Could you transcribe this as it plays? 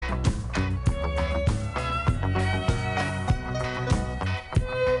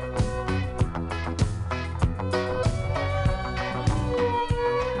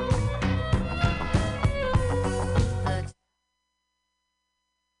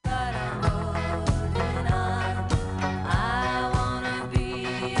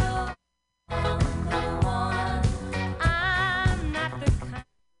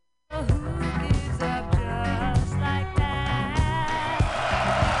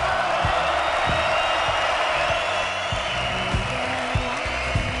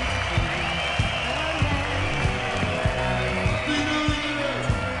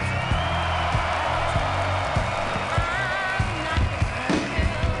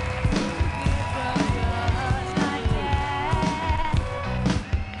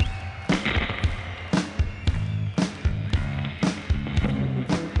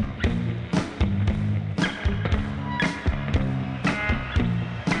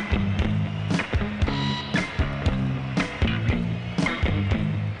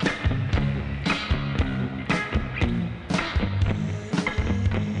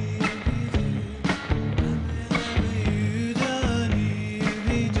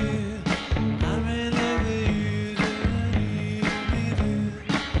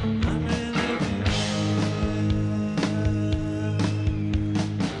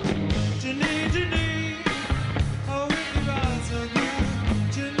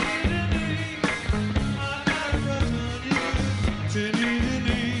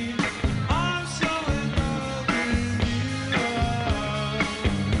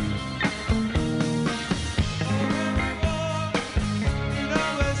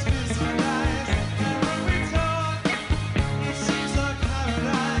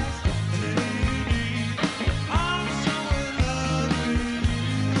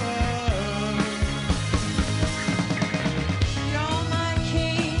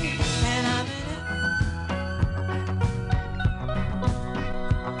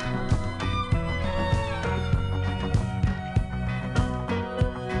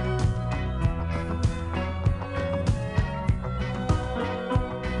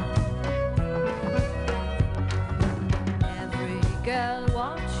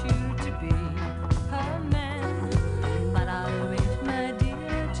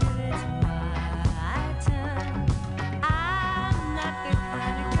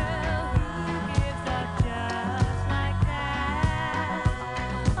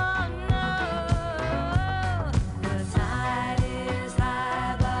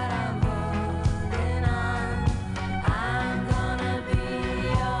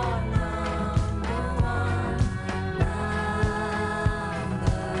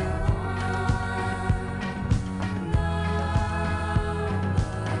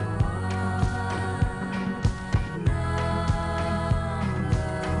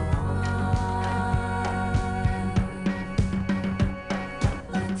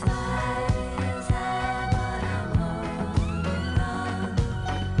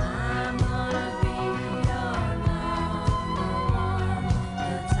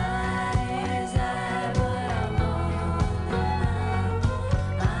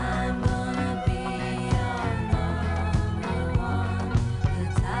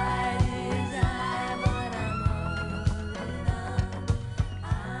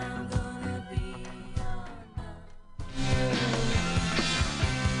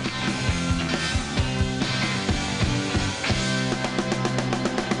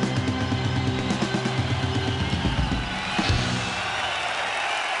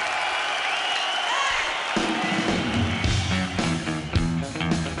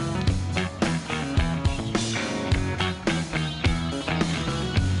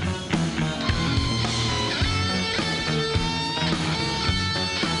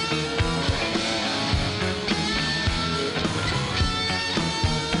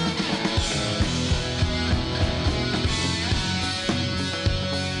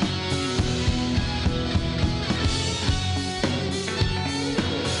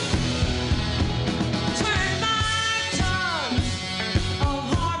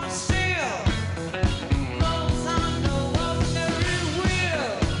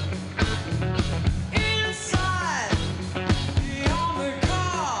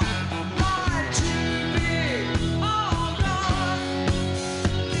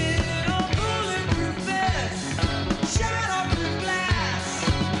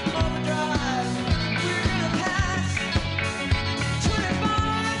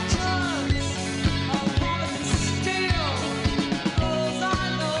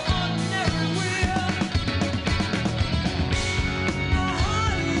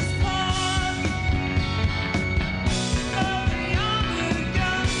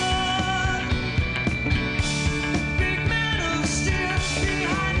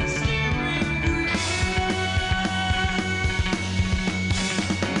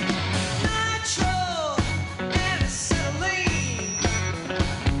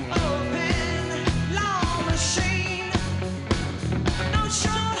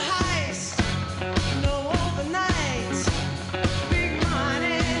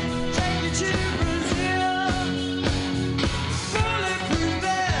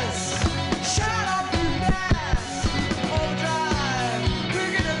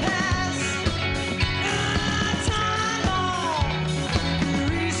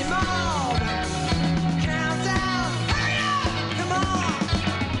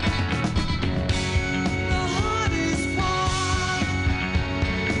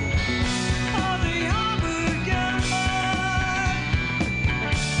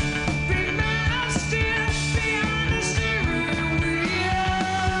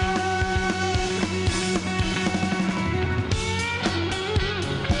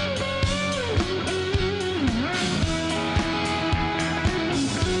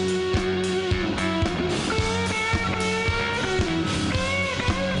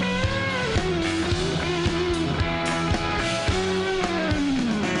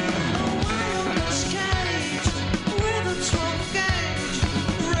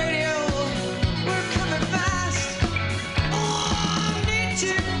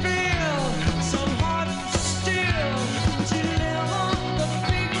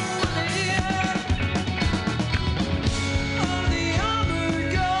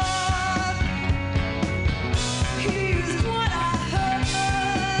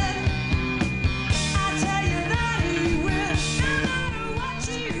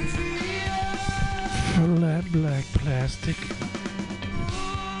Black Plastic.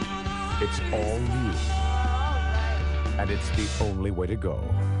 It's all new, and it's the only way to go.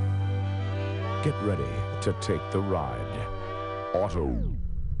 Get ready to take the ride. Auto.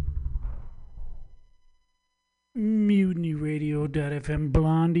 MutinyRadio.fm.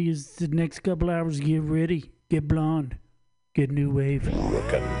 Blondie is the next couple hours. Get ready. Get blonde. Get new wave.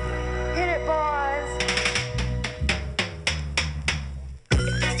 Rookin'. Hit it, boys.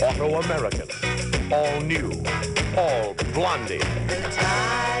 Auto American. All new. All Blondie. The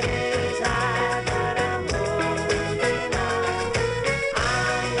tide is high, but I'm holding on.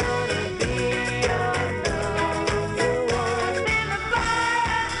 I'm gonna be your number one. In the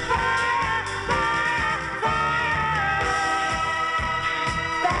fire, fire, fire, fire.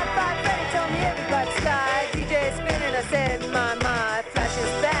 Bad Five Freddy told me everybody's sky. DJ spinning, I said, my, flash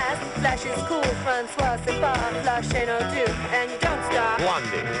is fast, flash is cool, Francois, c'est pas, flash ain't no do, and you don't stop.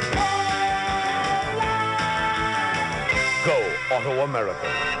 Blondie. Go Auto American.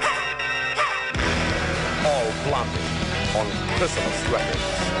 All Blondie on Christmas Records.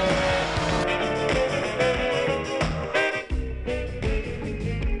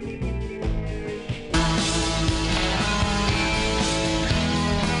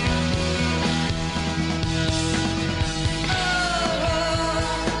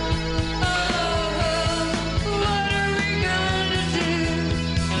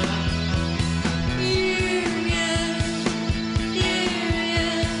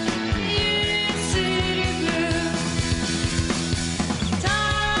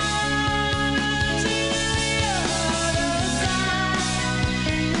 Time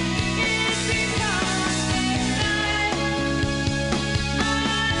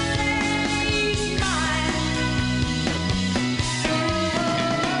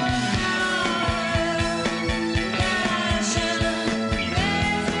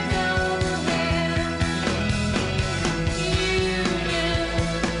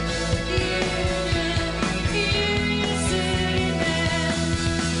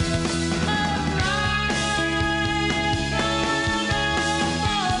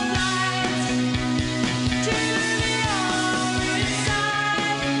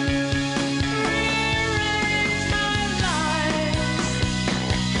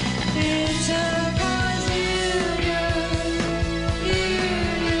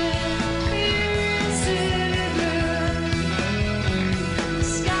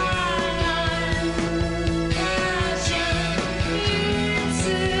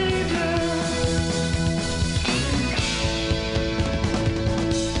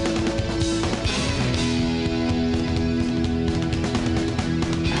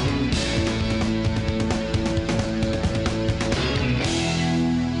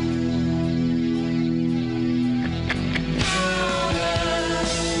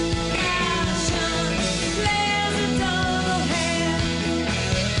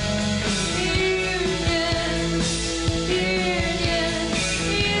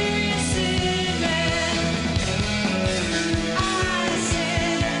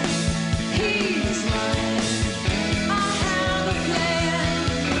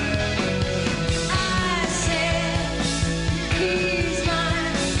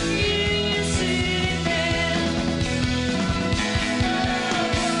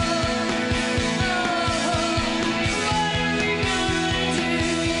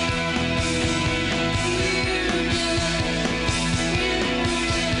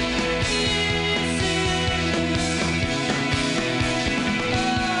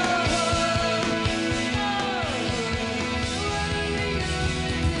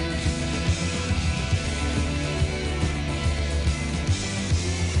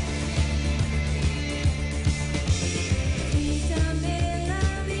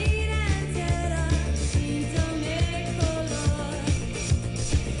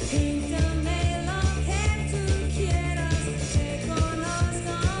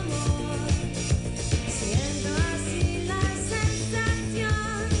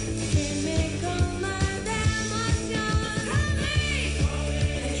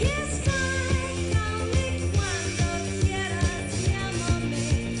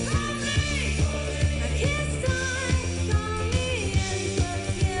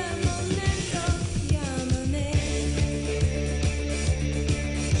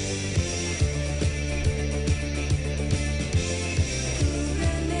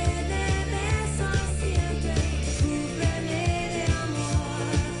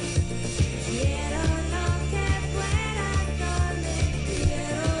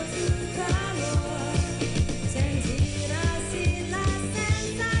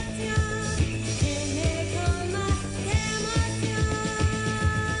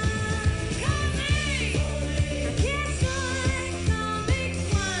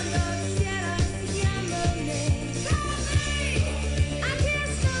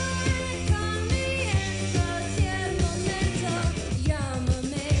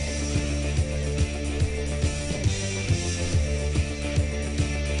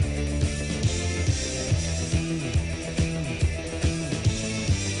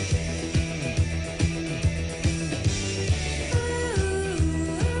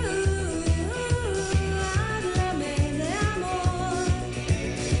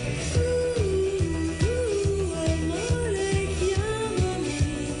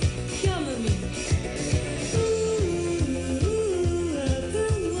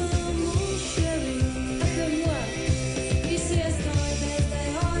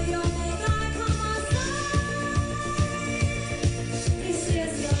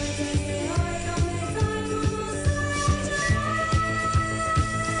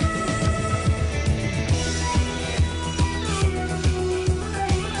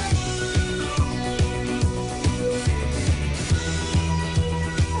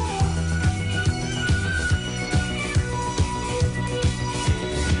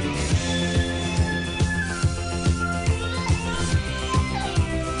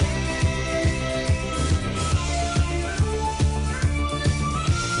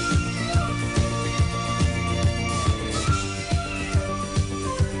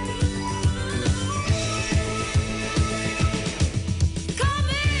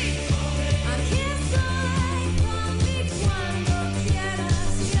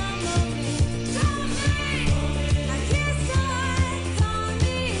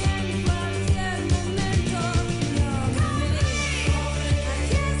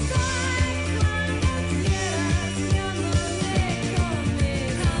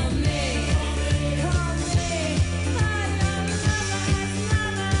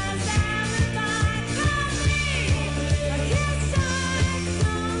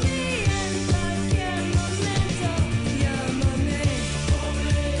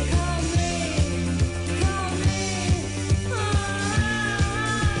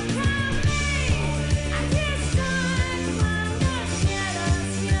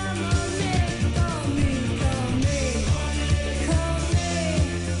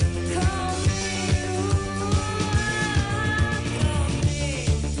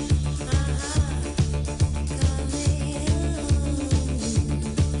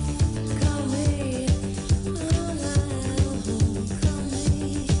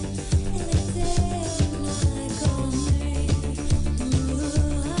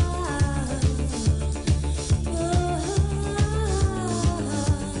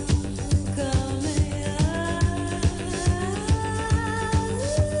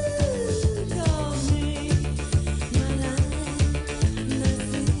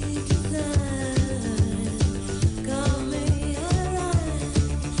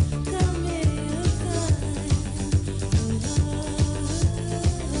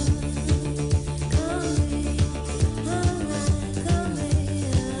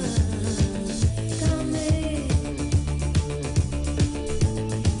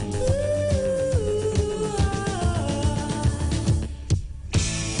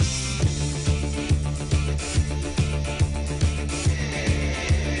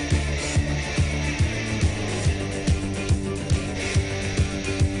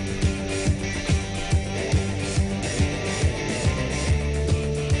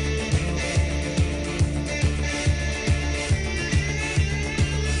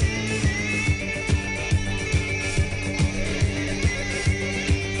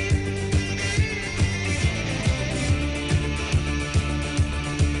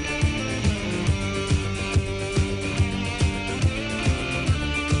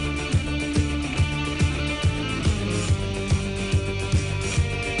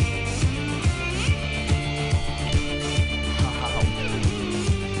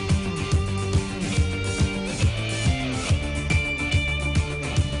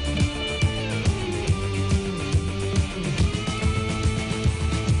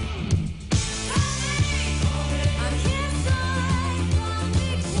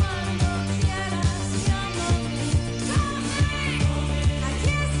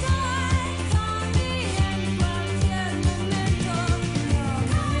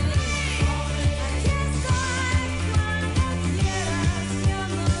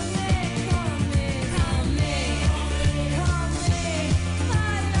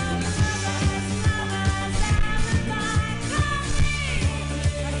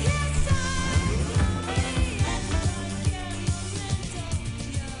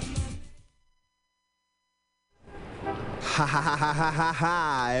Ha ha ha ha ha ha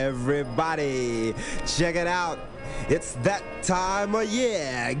ha, everybody, check it out. It's that time of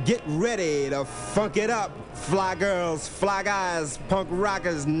year. Get ready to funk it up. Fly girls, fly guys, punk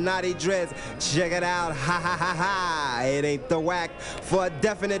rockers, naughty dreads. Check it out. Ha ha ha ha. It ain't the whack. For a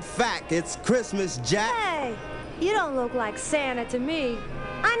definite fact, it's Christmas, Jack. Hey, you don't look like Santa to me.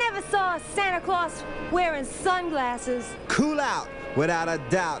 I never saw Santa Claus wearing sunglasses. Cool out, without a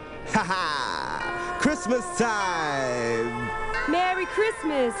doubt. Ha ha. Christmas time. Merry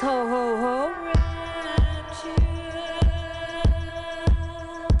Christmas, ho ho ho.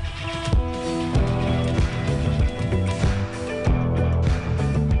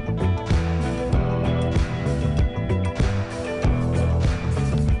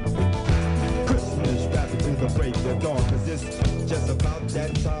 Break the dawn, cause it's just about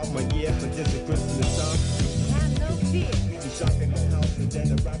that time of year, cause it's a Christmas time. Have no fear. We be shocking the house and then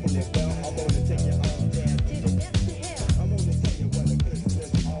the rocking it well. I'm gonna take you out there To the depths of hell. I'm gonna tell you what a Christmas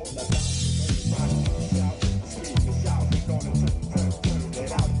is all about. Rock, shout, scream, and shout. We're gonna turn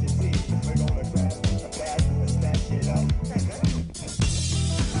it out to see. We're gonna grab a bag and smash it up.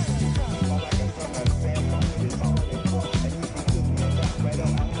 Like a son of Santa, it's all in one. And you can do it right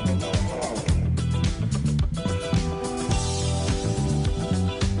up out the Lord.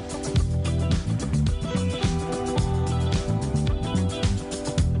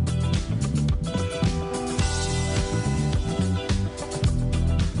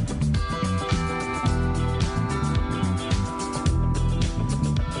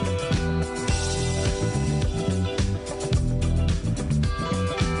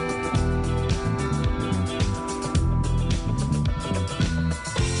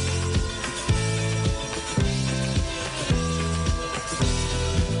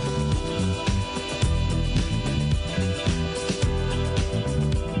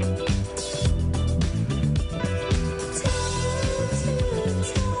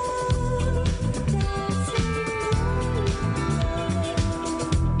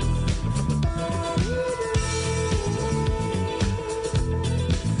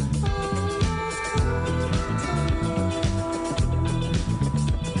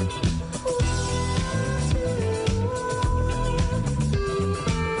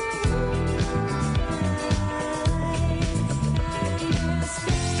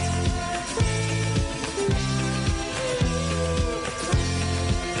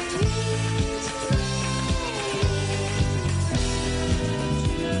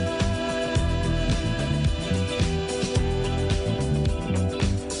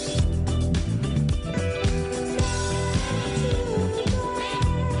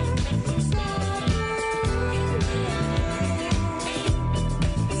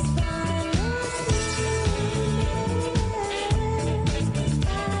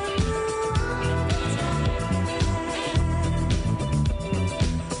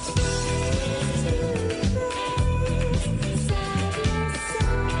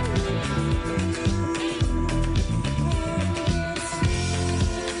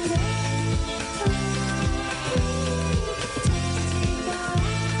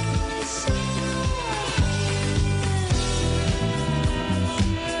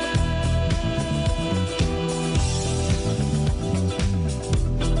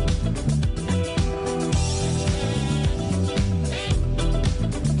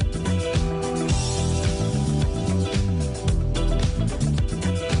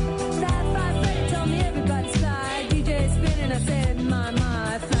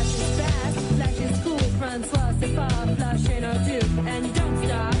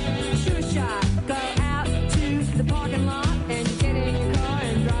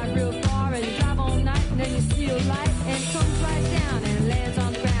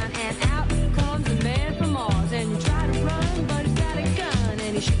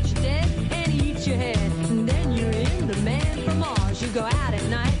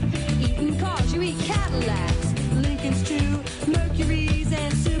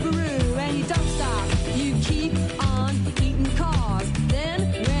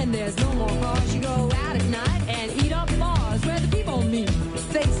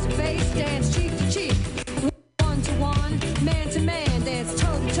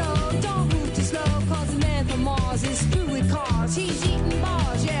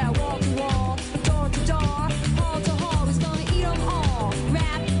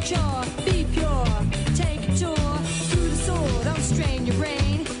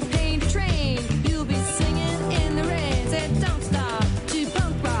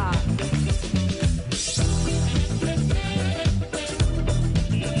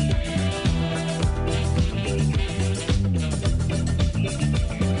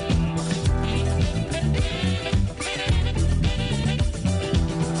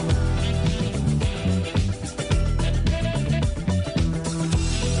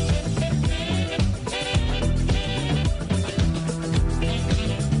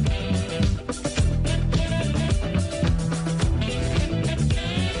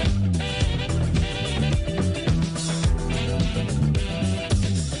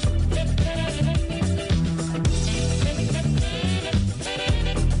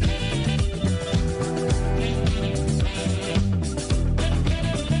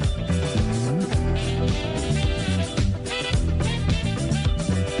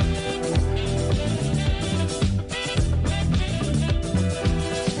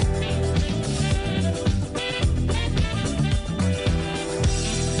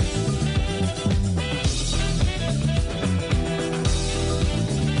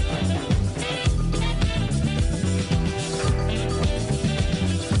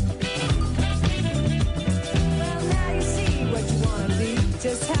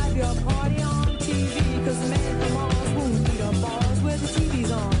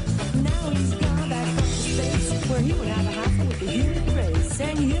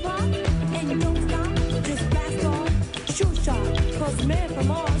 the man from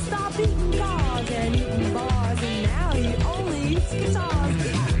Mars stopped eating cars and eating bars, and now he only eats guitars.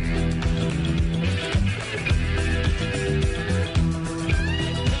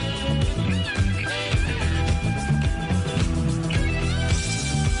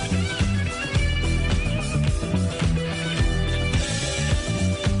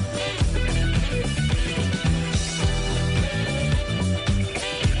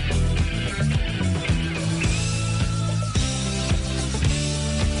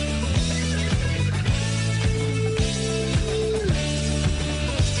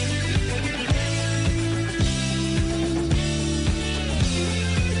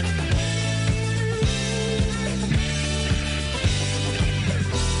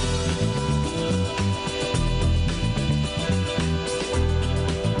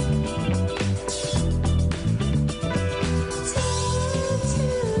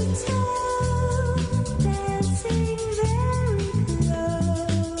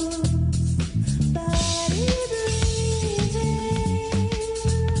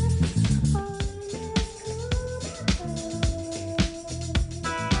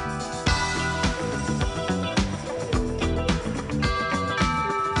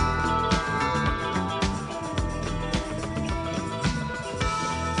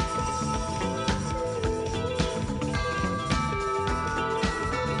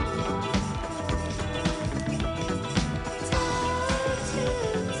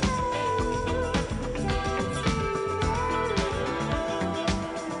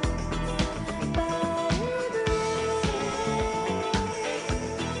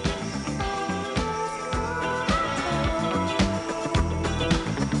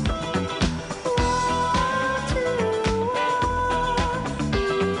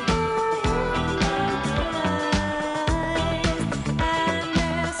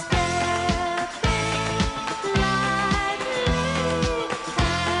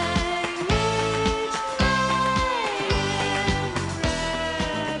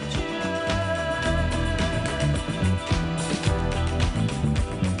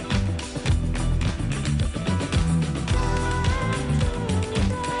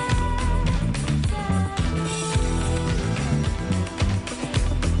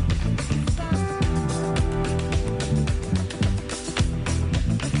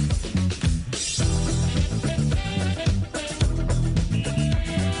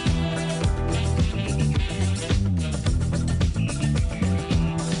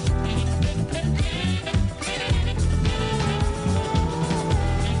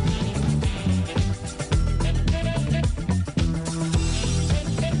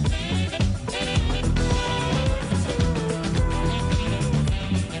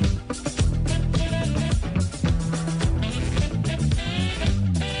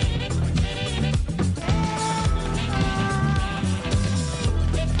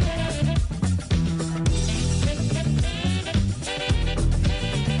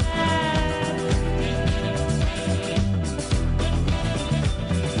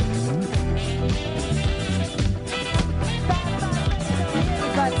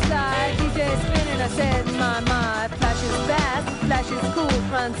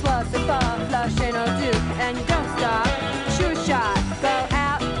 Francois, c'est pas flush and no do, and you don't stop, sure shot, go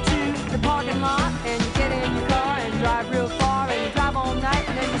out to the parking lot, and you get in your car and drive real far, and you drive all night,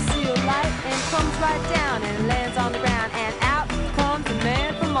 and then you see a light, and it comes right down, and it lands on the ground, and out comes a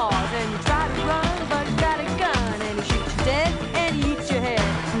man from Mars, and you try to run, but he's got a gun, and he shoots you dead, and he eats your head,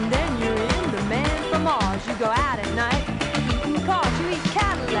 and then you're in the man from Mars. You go out at night, eating cars, you eat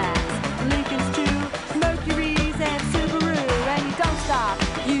Cadillacs, Lincolns too, Mercuries and Subaru, and you don't stop.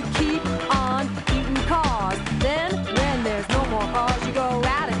 You keep on eating cars.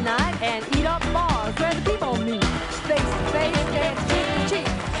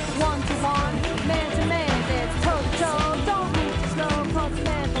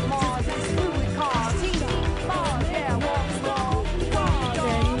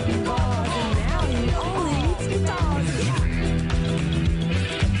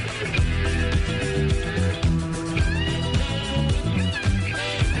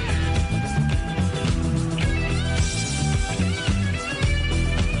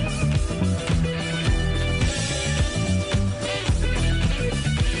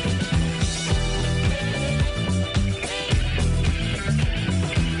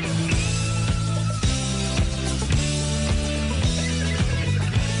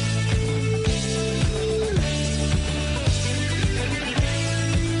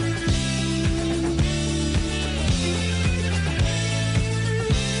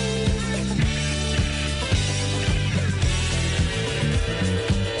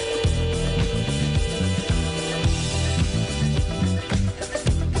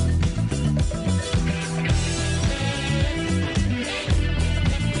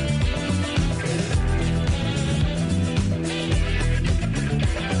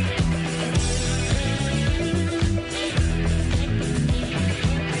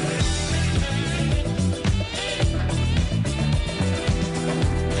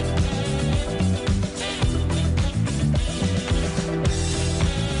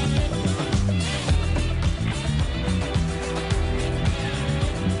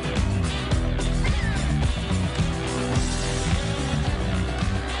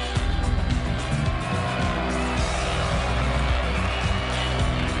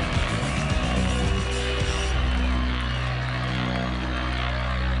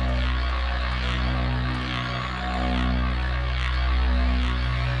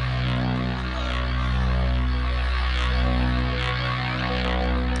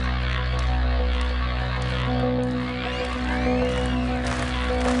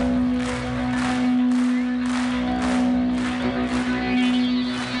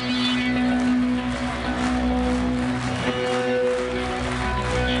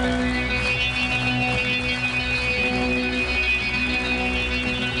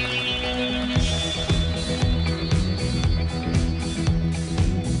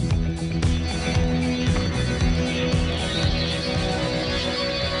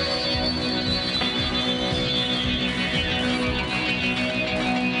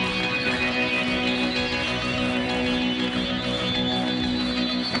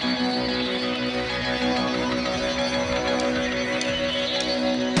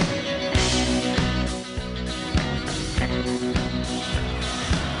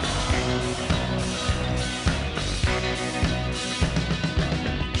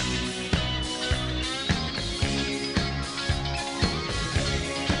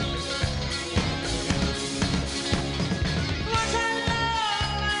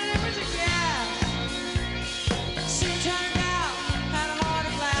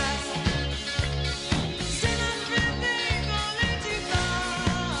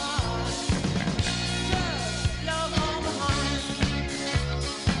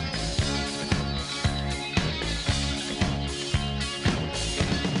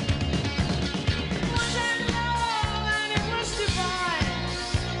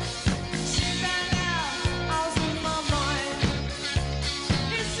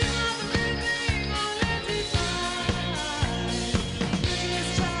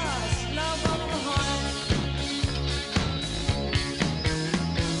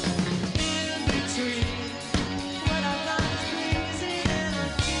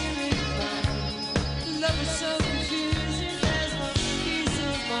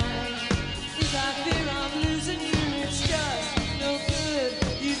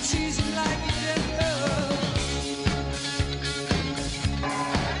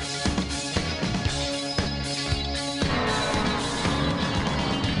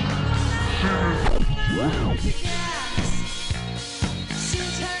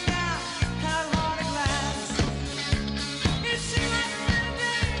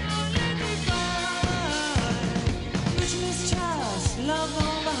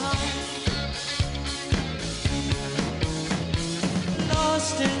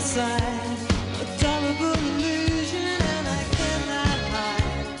 lost inside a terrible illusion, and I cannot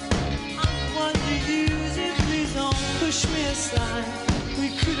hide. I'm the one to use it. Please don't push me aside. We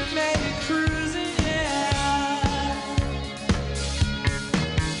could have made it cruising, yeah.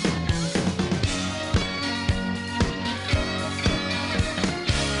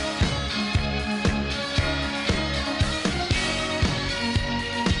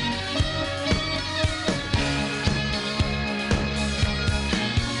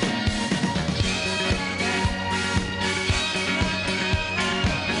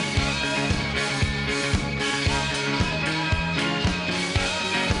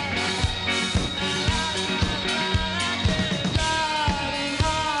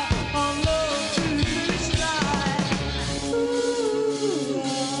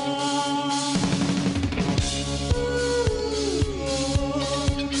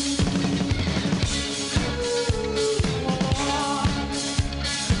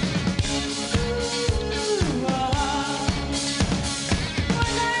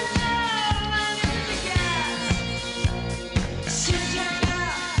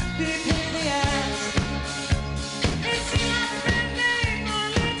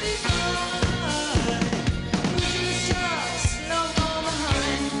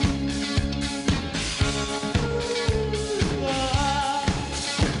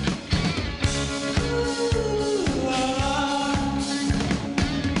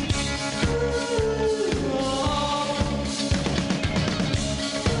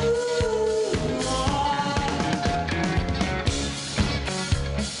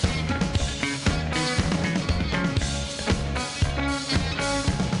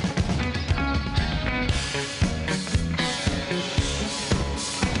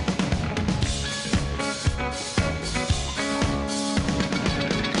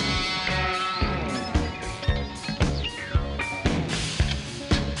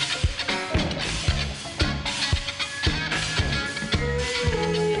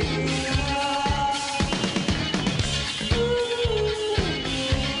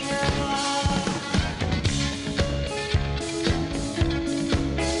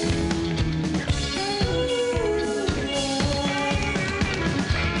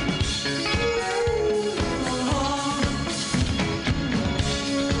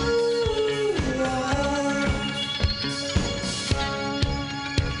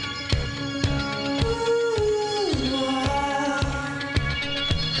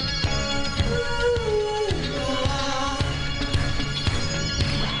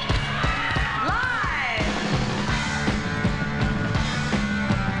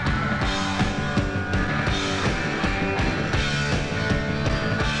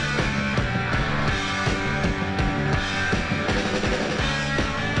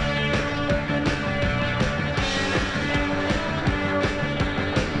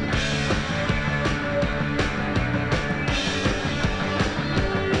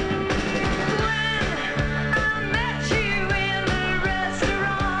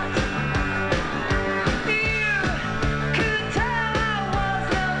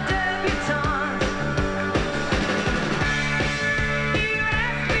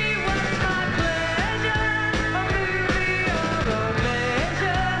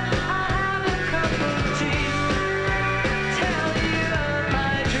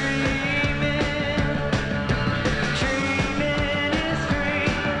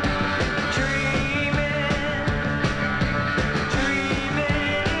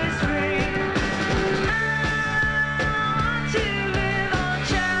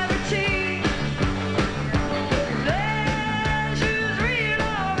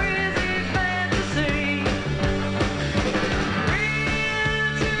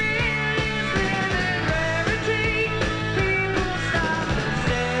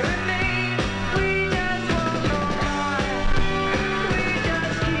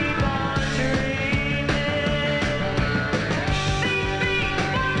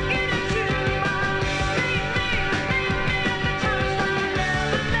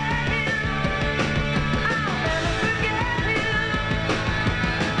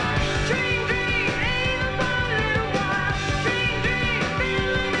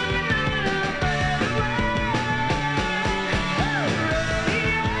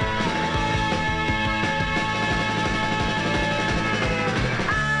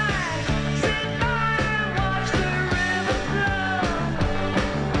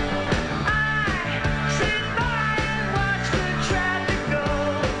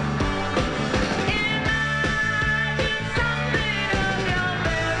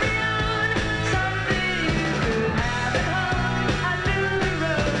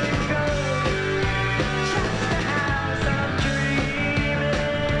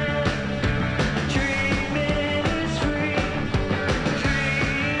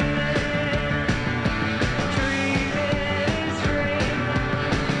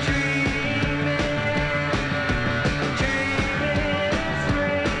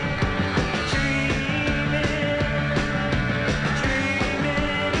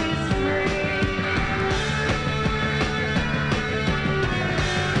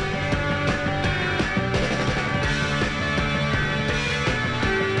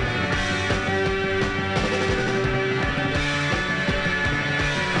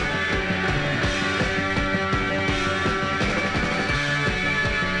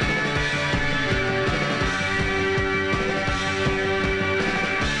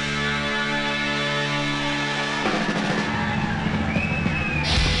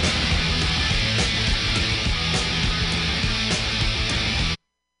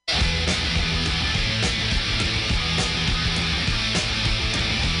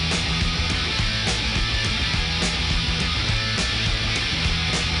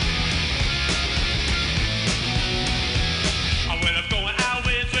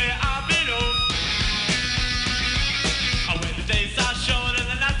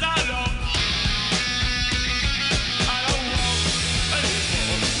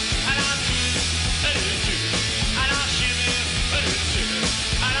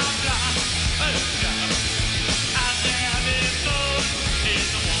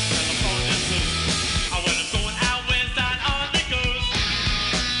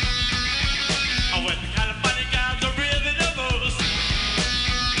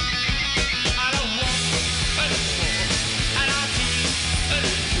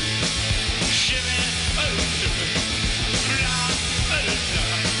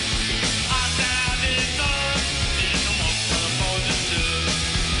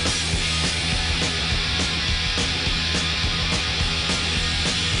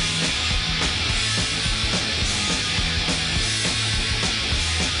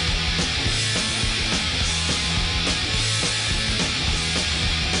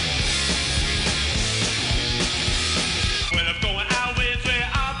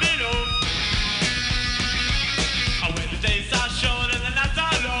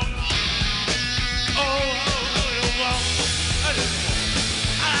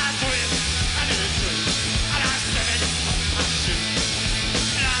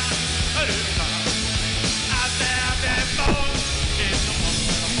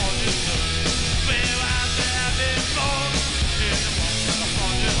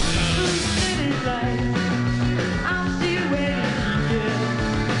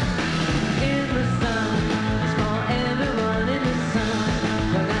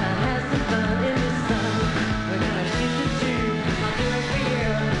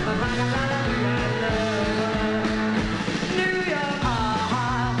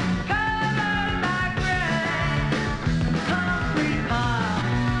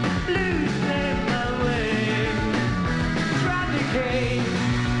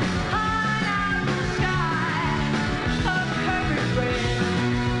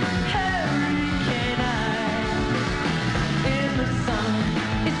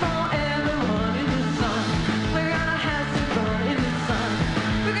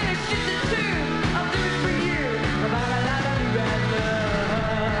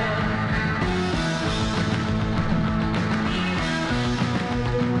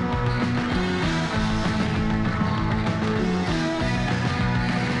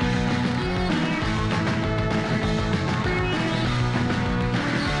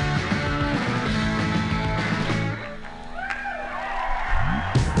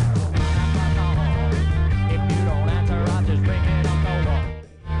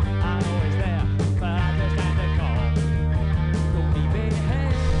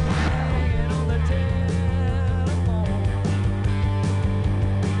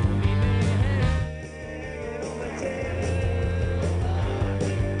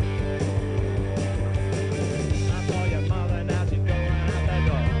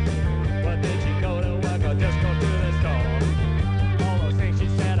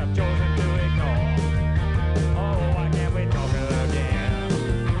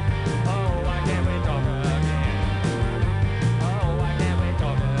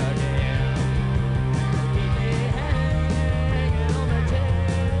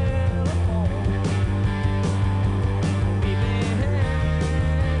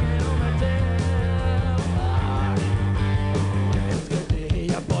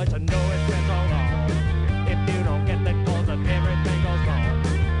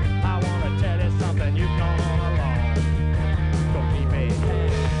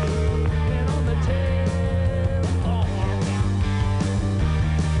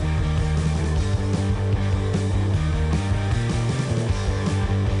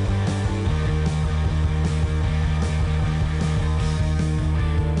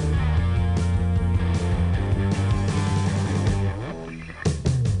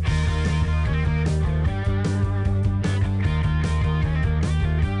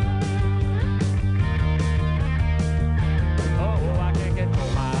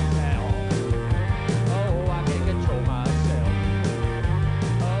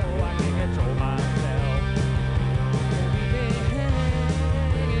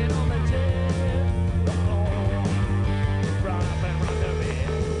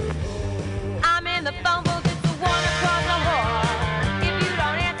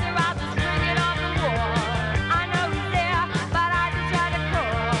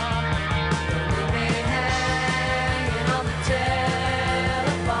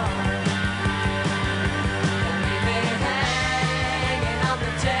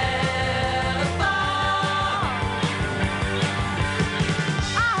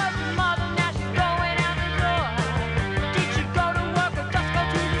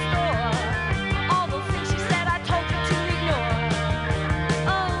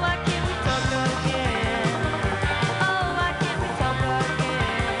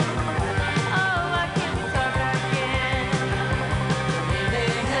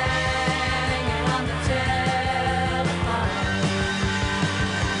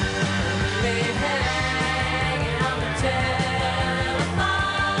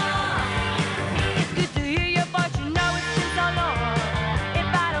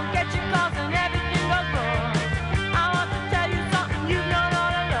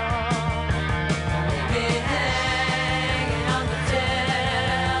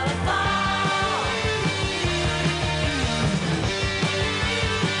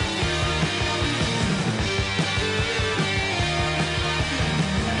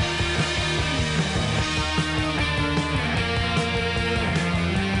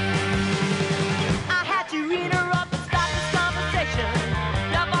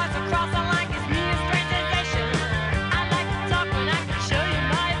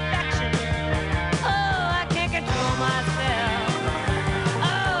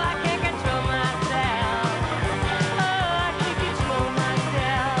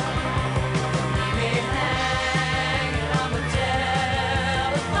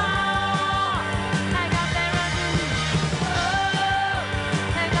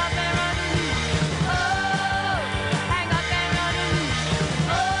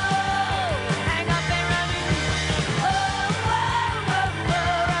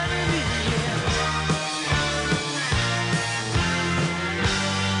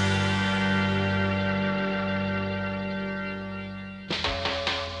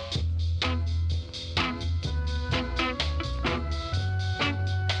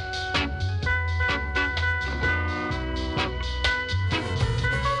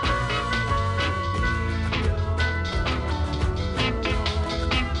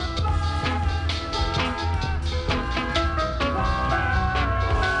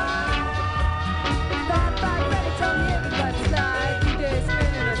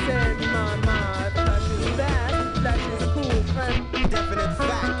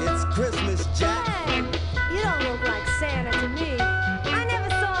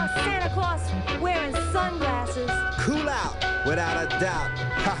 without a doubt.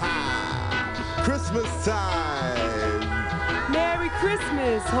 Ha ha! Christmas time! Merry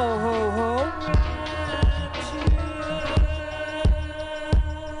Christmas, ho ho ho!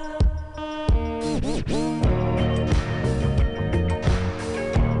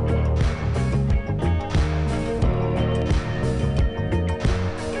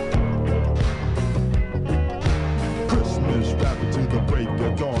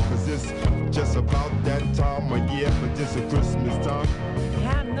 Just about that time of year, but this is Christmas time.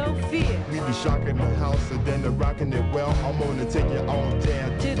 Have no fear. We be shocking the house and then rocking it well. I'm gonna take you all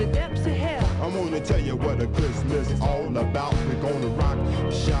down to the depths of hell. I'm gonna tell you what a Christmas is all about. We're gonna rock,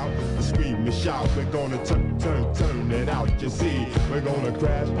 shout, scream scream and shout. We're gonna turn it out, you see. We're gonna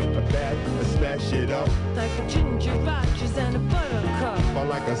crash a bash and smash it up. Like a ginger Rogers and a buttercup. Or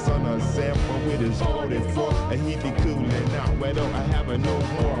like a son of Sam with his 44. And he be coolin' out. Well, don't I have it no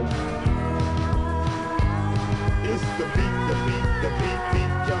more. It's the beat,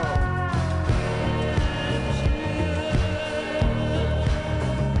 y'all.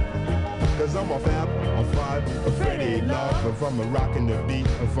 Cause I'm a five, a Freddy love. And from the rockin' the beat,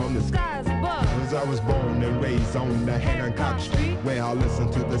 and from the Skies above. Cause I was born and raised on the Hancock Street, where I listen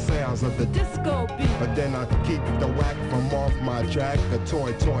to the sounds of the disco beat. But then I keep the whack from off my track. The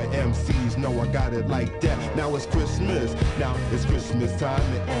toy MCs know I got it like that. Now it's Christmas time.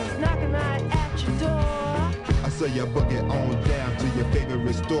 It's knocking right at your door. I say you book it on down to your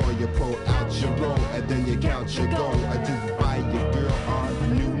favorite store. You pull out your roll and then you count your gold. I just buy your girl a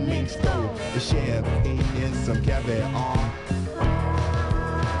new mink stove. The champagne and some caviar.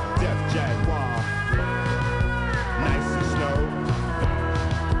 Def Jaguar. Nice and slow.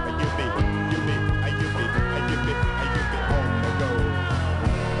 You be on the go.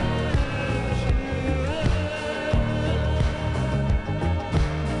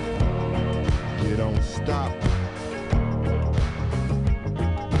 You don't stop.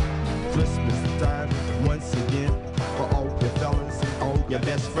 Christmas time once again for all your fellas, all your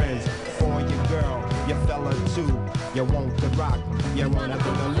best friends, for your girl, your fella too. You want to rock, you wanna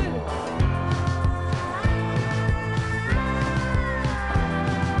boogaloo.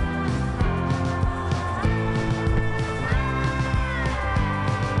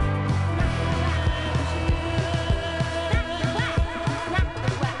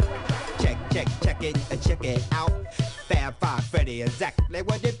 Check it out. Fab Five Freddy, exactly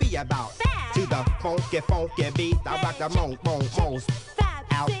what it be about. Fab. To the funky beat, I rock the most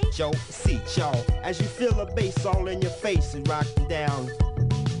out your seat, y'all. As you feel the bass all in your face and rocking down.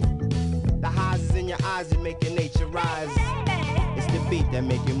 The highs is in your eyes and making nature rise. It's the beat that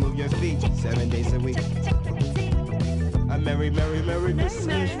make you move your feet 7 days a week. A merry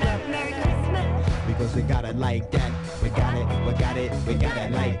Christmas. Because we got it like that. We got it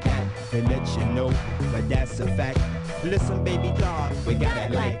like that. And let you know, but that's a fact. Listen, baby doll, we got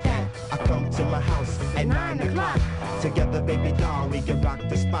it like that. I come to my house at 9 o'clock. Together, baby doll, we can rock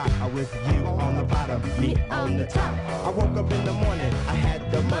the spot. I with you on the bottom, me on the top. I woke up in the morning, I had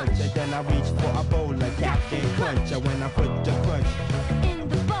the munch, and then I reached for a bowl of Captain Crunch. And when I put the crunch in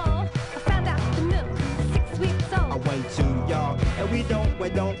the bowl, I found out the milk was 6 weeks old. I went to y'all, and we don't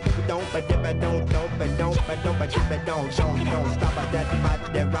stop at that spot,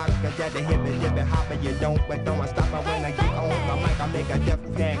 that rock, that the hippie hopper. You don't stop it when I get on the mic. I make a deaf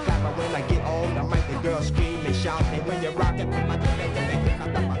hand clap when I get on the mic. The girls scream and shout, and when you're rocking, I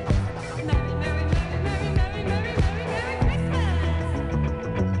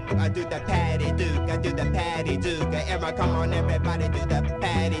do the patty duke, Emma, come on, everybody do the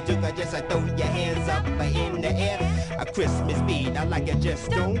patty duke. Just throw your hands up in the air. A Christmas beat, I like it, just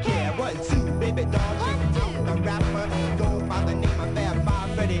don't care. 1, 2, baby doll, the rapper, go by the name of Fab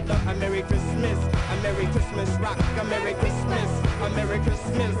Five Freddy. A Merry Christmas, rock, a Merry Christmas, a Merry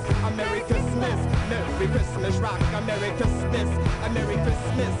Christmas, a Merry Christmas, Merry Christmas rock, a Merry Christmas, a Merry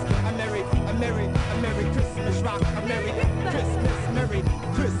Christmas, a Merry Christmas rock, a Merry Christmas, Merry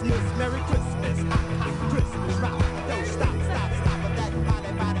Christmas, Merry Christmas, Christmas rock. Don't stop with that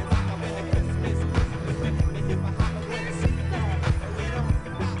body rock, a Merry Christmas.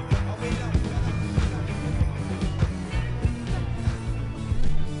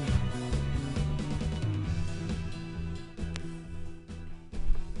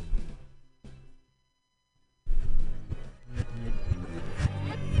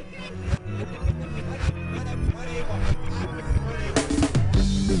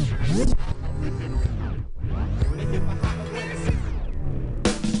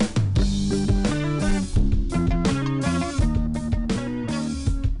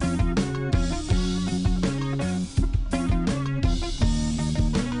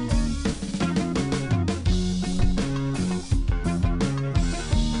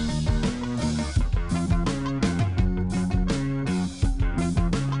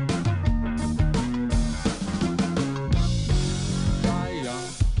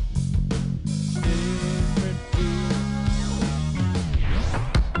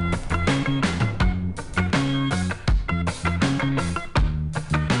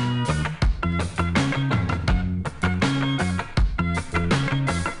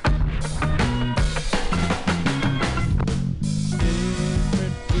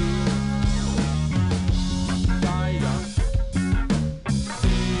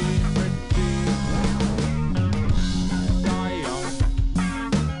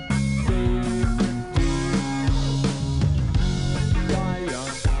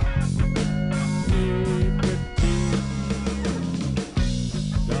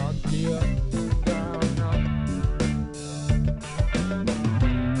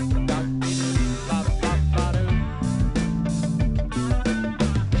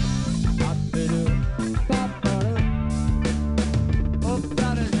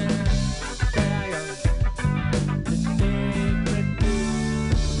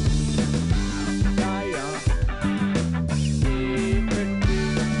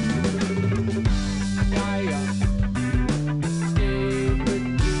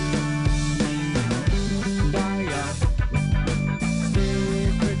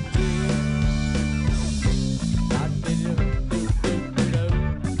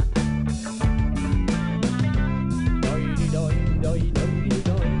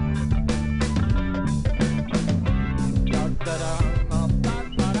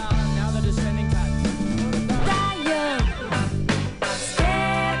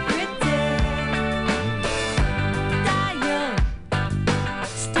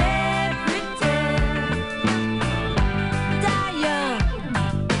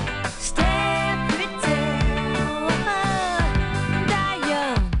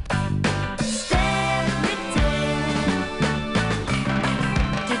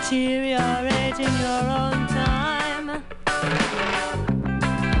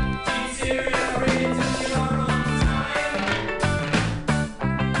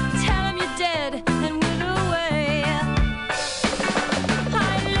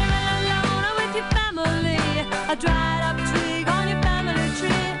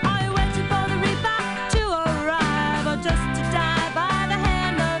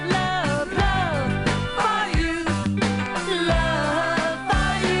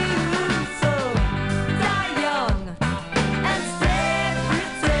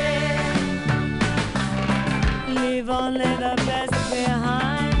 only the best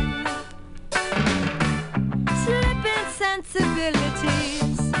behind. Slipping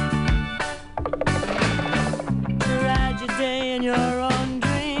sensibilities to ride your day in your own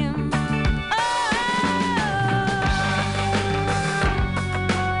dream.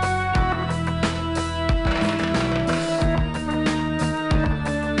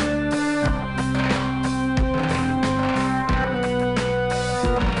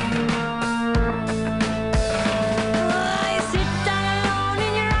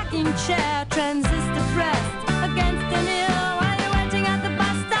 Chair, transistor pressed against an ear while you're waiting at the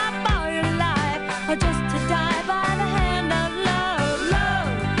bus stop all your life, or just to die by the hand of love, love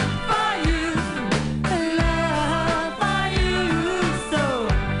for you, so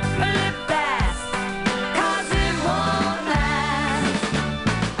live fast, 'cause it won't last.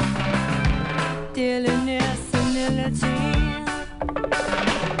 Dealing near senility.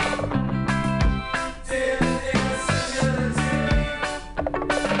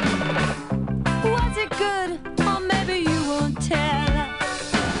 Was it good? Or maybe you won't tell.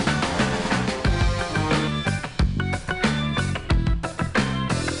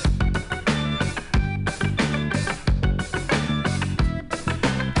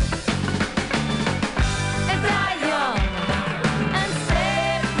 And die young and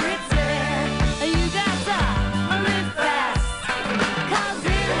stay pretty. You got to live fast, 'cause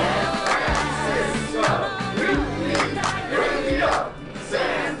it won't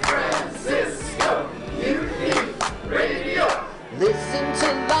Listen to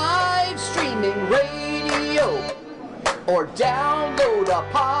live streaming radio or download a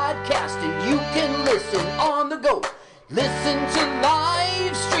podcast and you can listen on the go. Listen to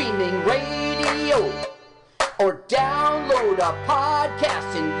live streaming radio or download a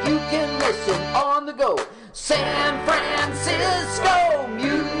podcast and you can listen on the go. San Francisco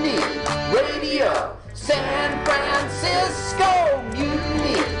Mutiny Radio. San Francisco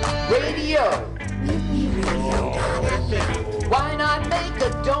Mutiny Radio. Why not make a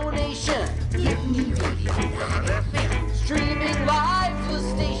donation? Streaming live to the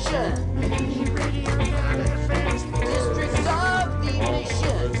station. District of the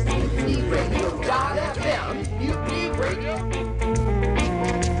nation. MutinyRadio.fm. Mutiny Radio.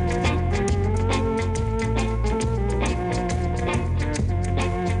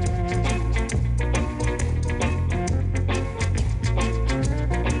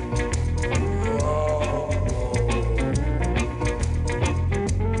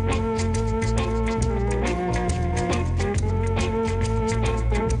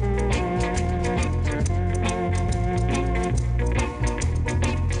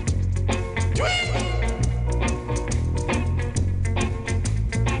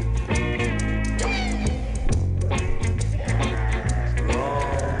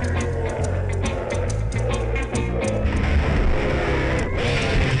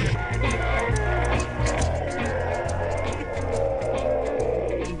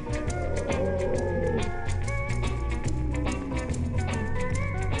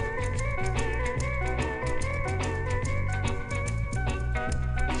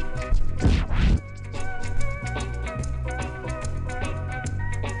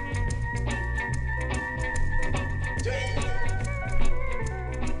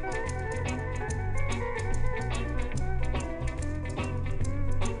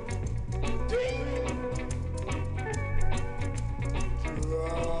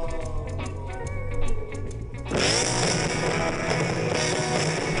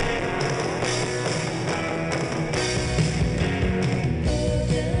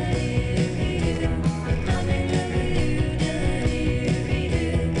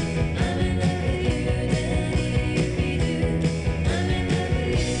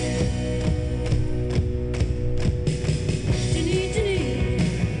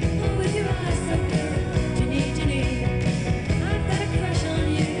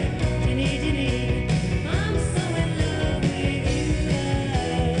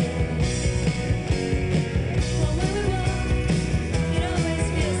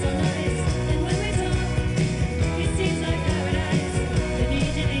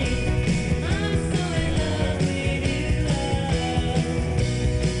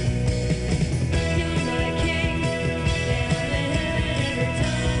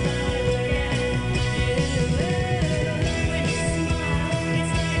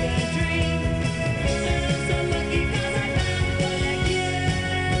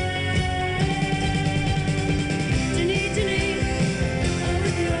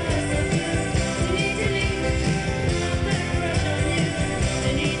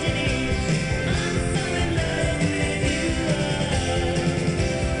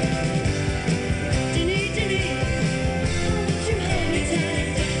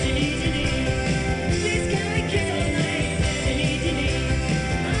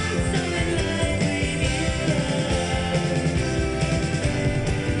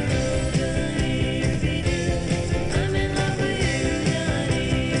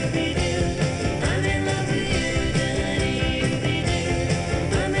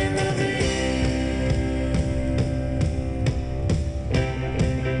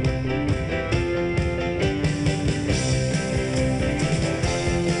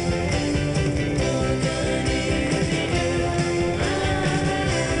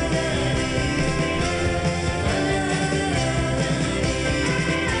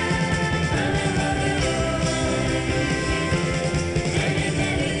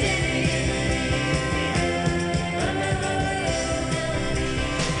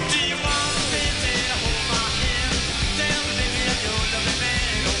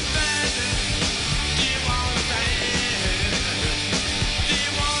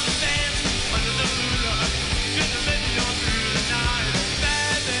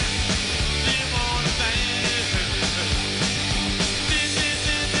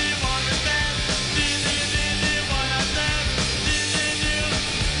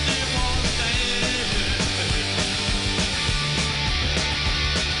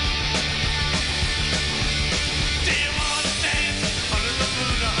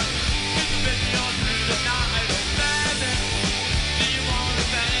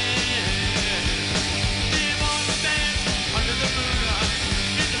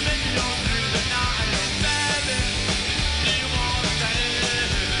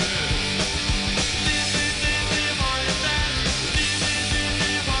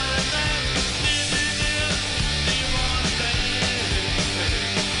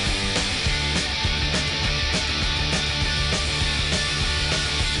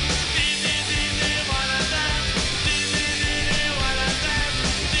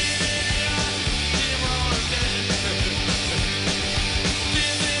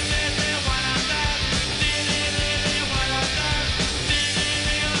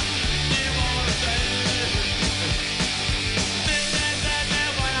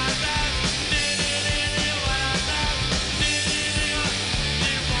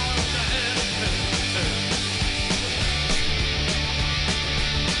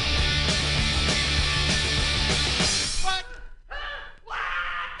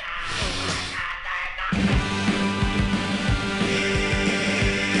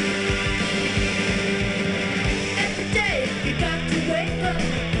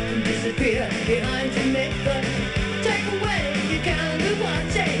 behind Jamaica. Take away your calendar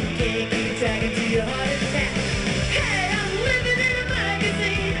watch and you can't keep track until your heart attack. Hey, I'm living in a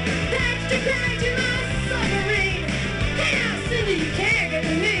magazine. That's the crack to my submarine. Hey, now Cindy, you can't get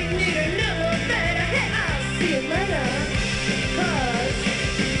to me. Need to know better. Hey, I'll see you later. 'Cause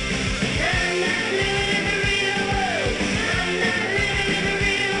I'm not living in the real world. I'm not living in the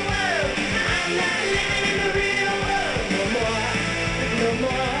real world. I'm not living in the real world no more. No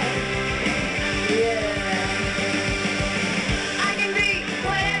more. Yeah. I can be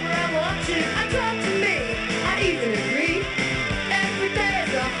whatever I want to. I talk to me. I even agree. Every day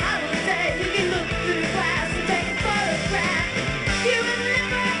is a holiday. You can look through the glass and take a photograph. You will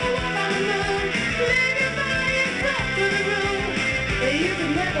never ever walk on the moon. Leave your body and float through the room. You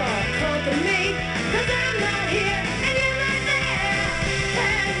can never conquer me. 'Cause I'm not here and you're not there.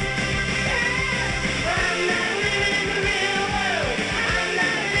 And I'm not living in the real world. I'm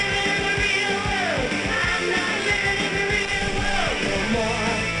not living in the real world. I'm not living in the real world no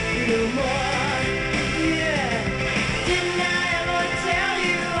more. No more. Yeah. Didn't I ever tell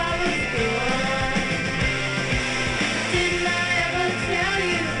you I was gone? Didn't I ever tell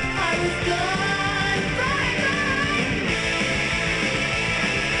you I was gone? Bye bye.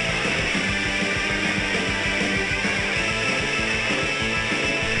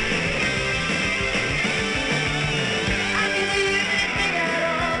 I can do anything at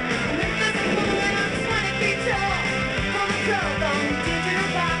all. I'm invisible and I'm 20 feet tall. From a club on digital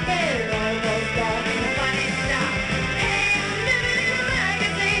pocket, almost dark and a funny stop. Hey, I'm living in a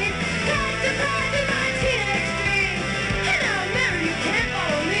magazine. Got to find in my teenage dream. And I'm married, you can't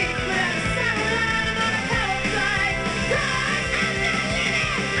follow me. But I'm satellite, I'm on a power flight. 'Cause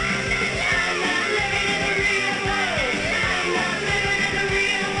I'm not living in the real world. I'm not living in the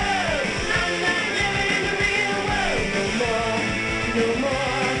real world. I'm not living in the real world no more. No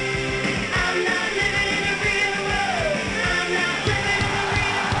more. I'm not living in the real world. I'm not living in the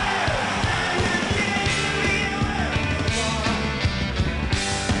real world. I'm not living in the real world no more.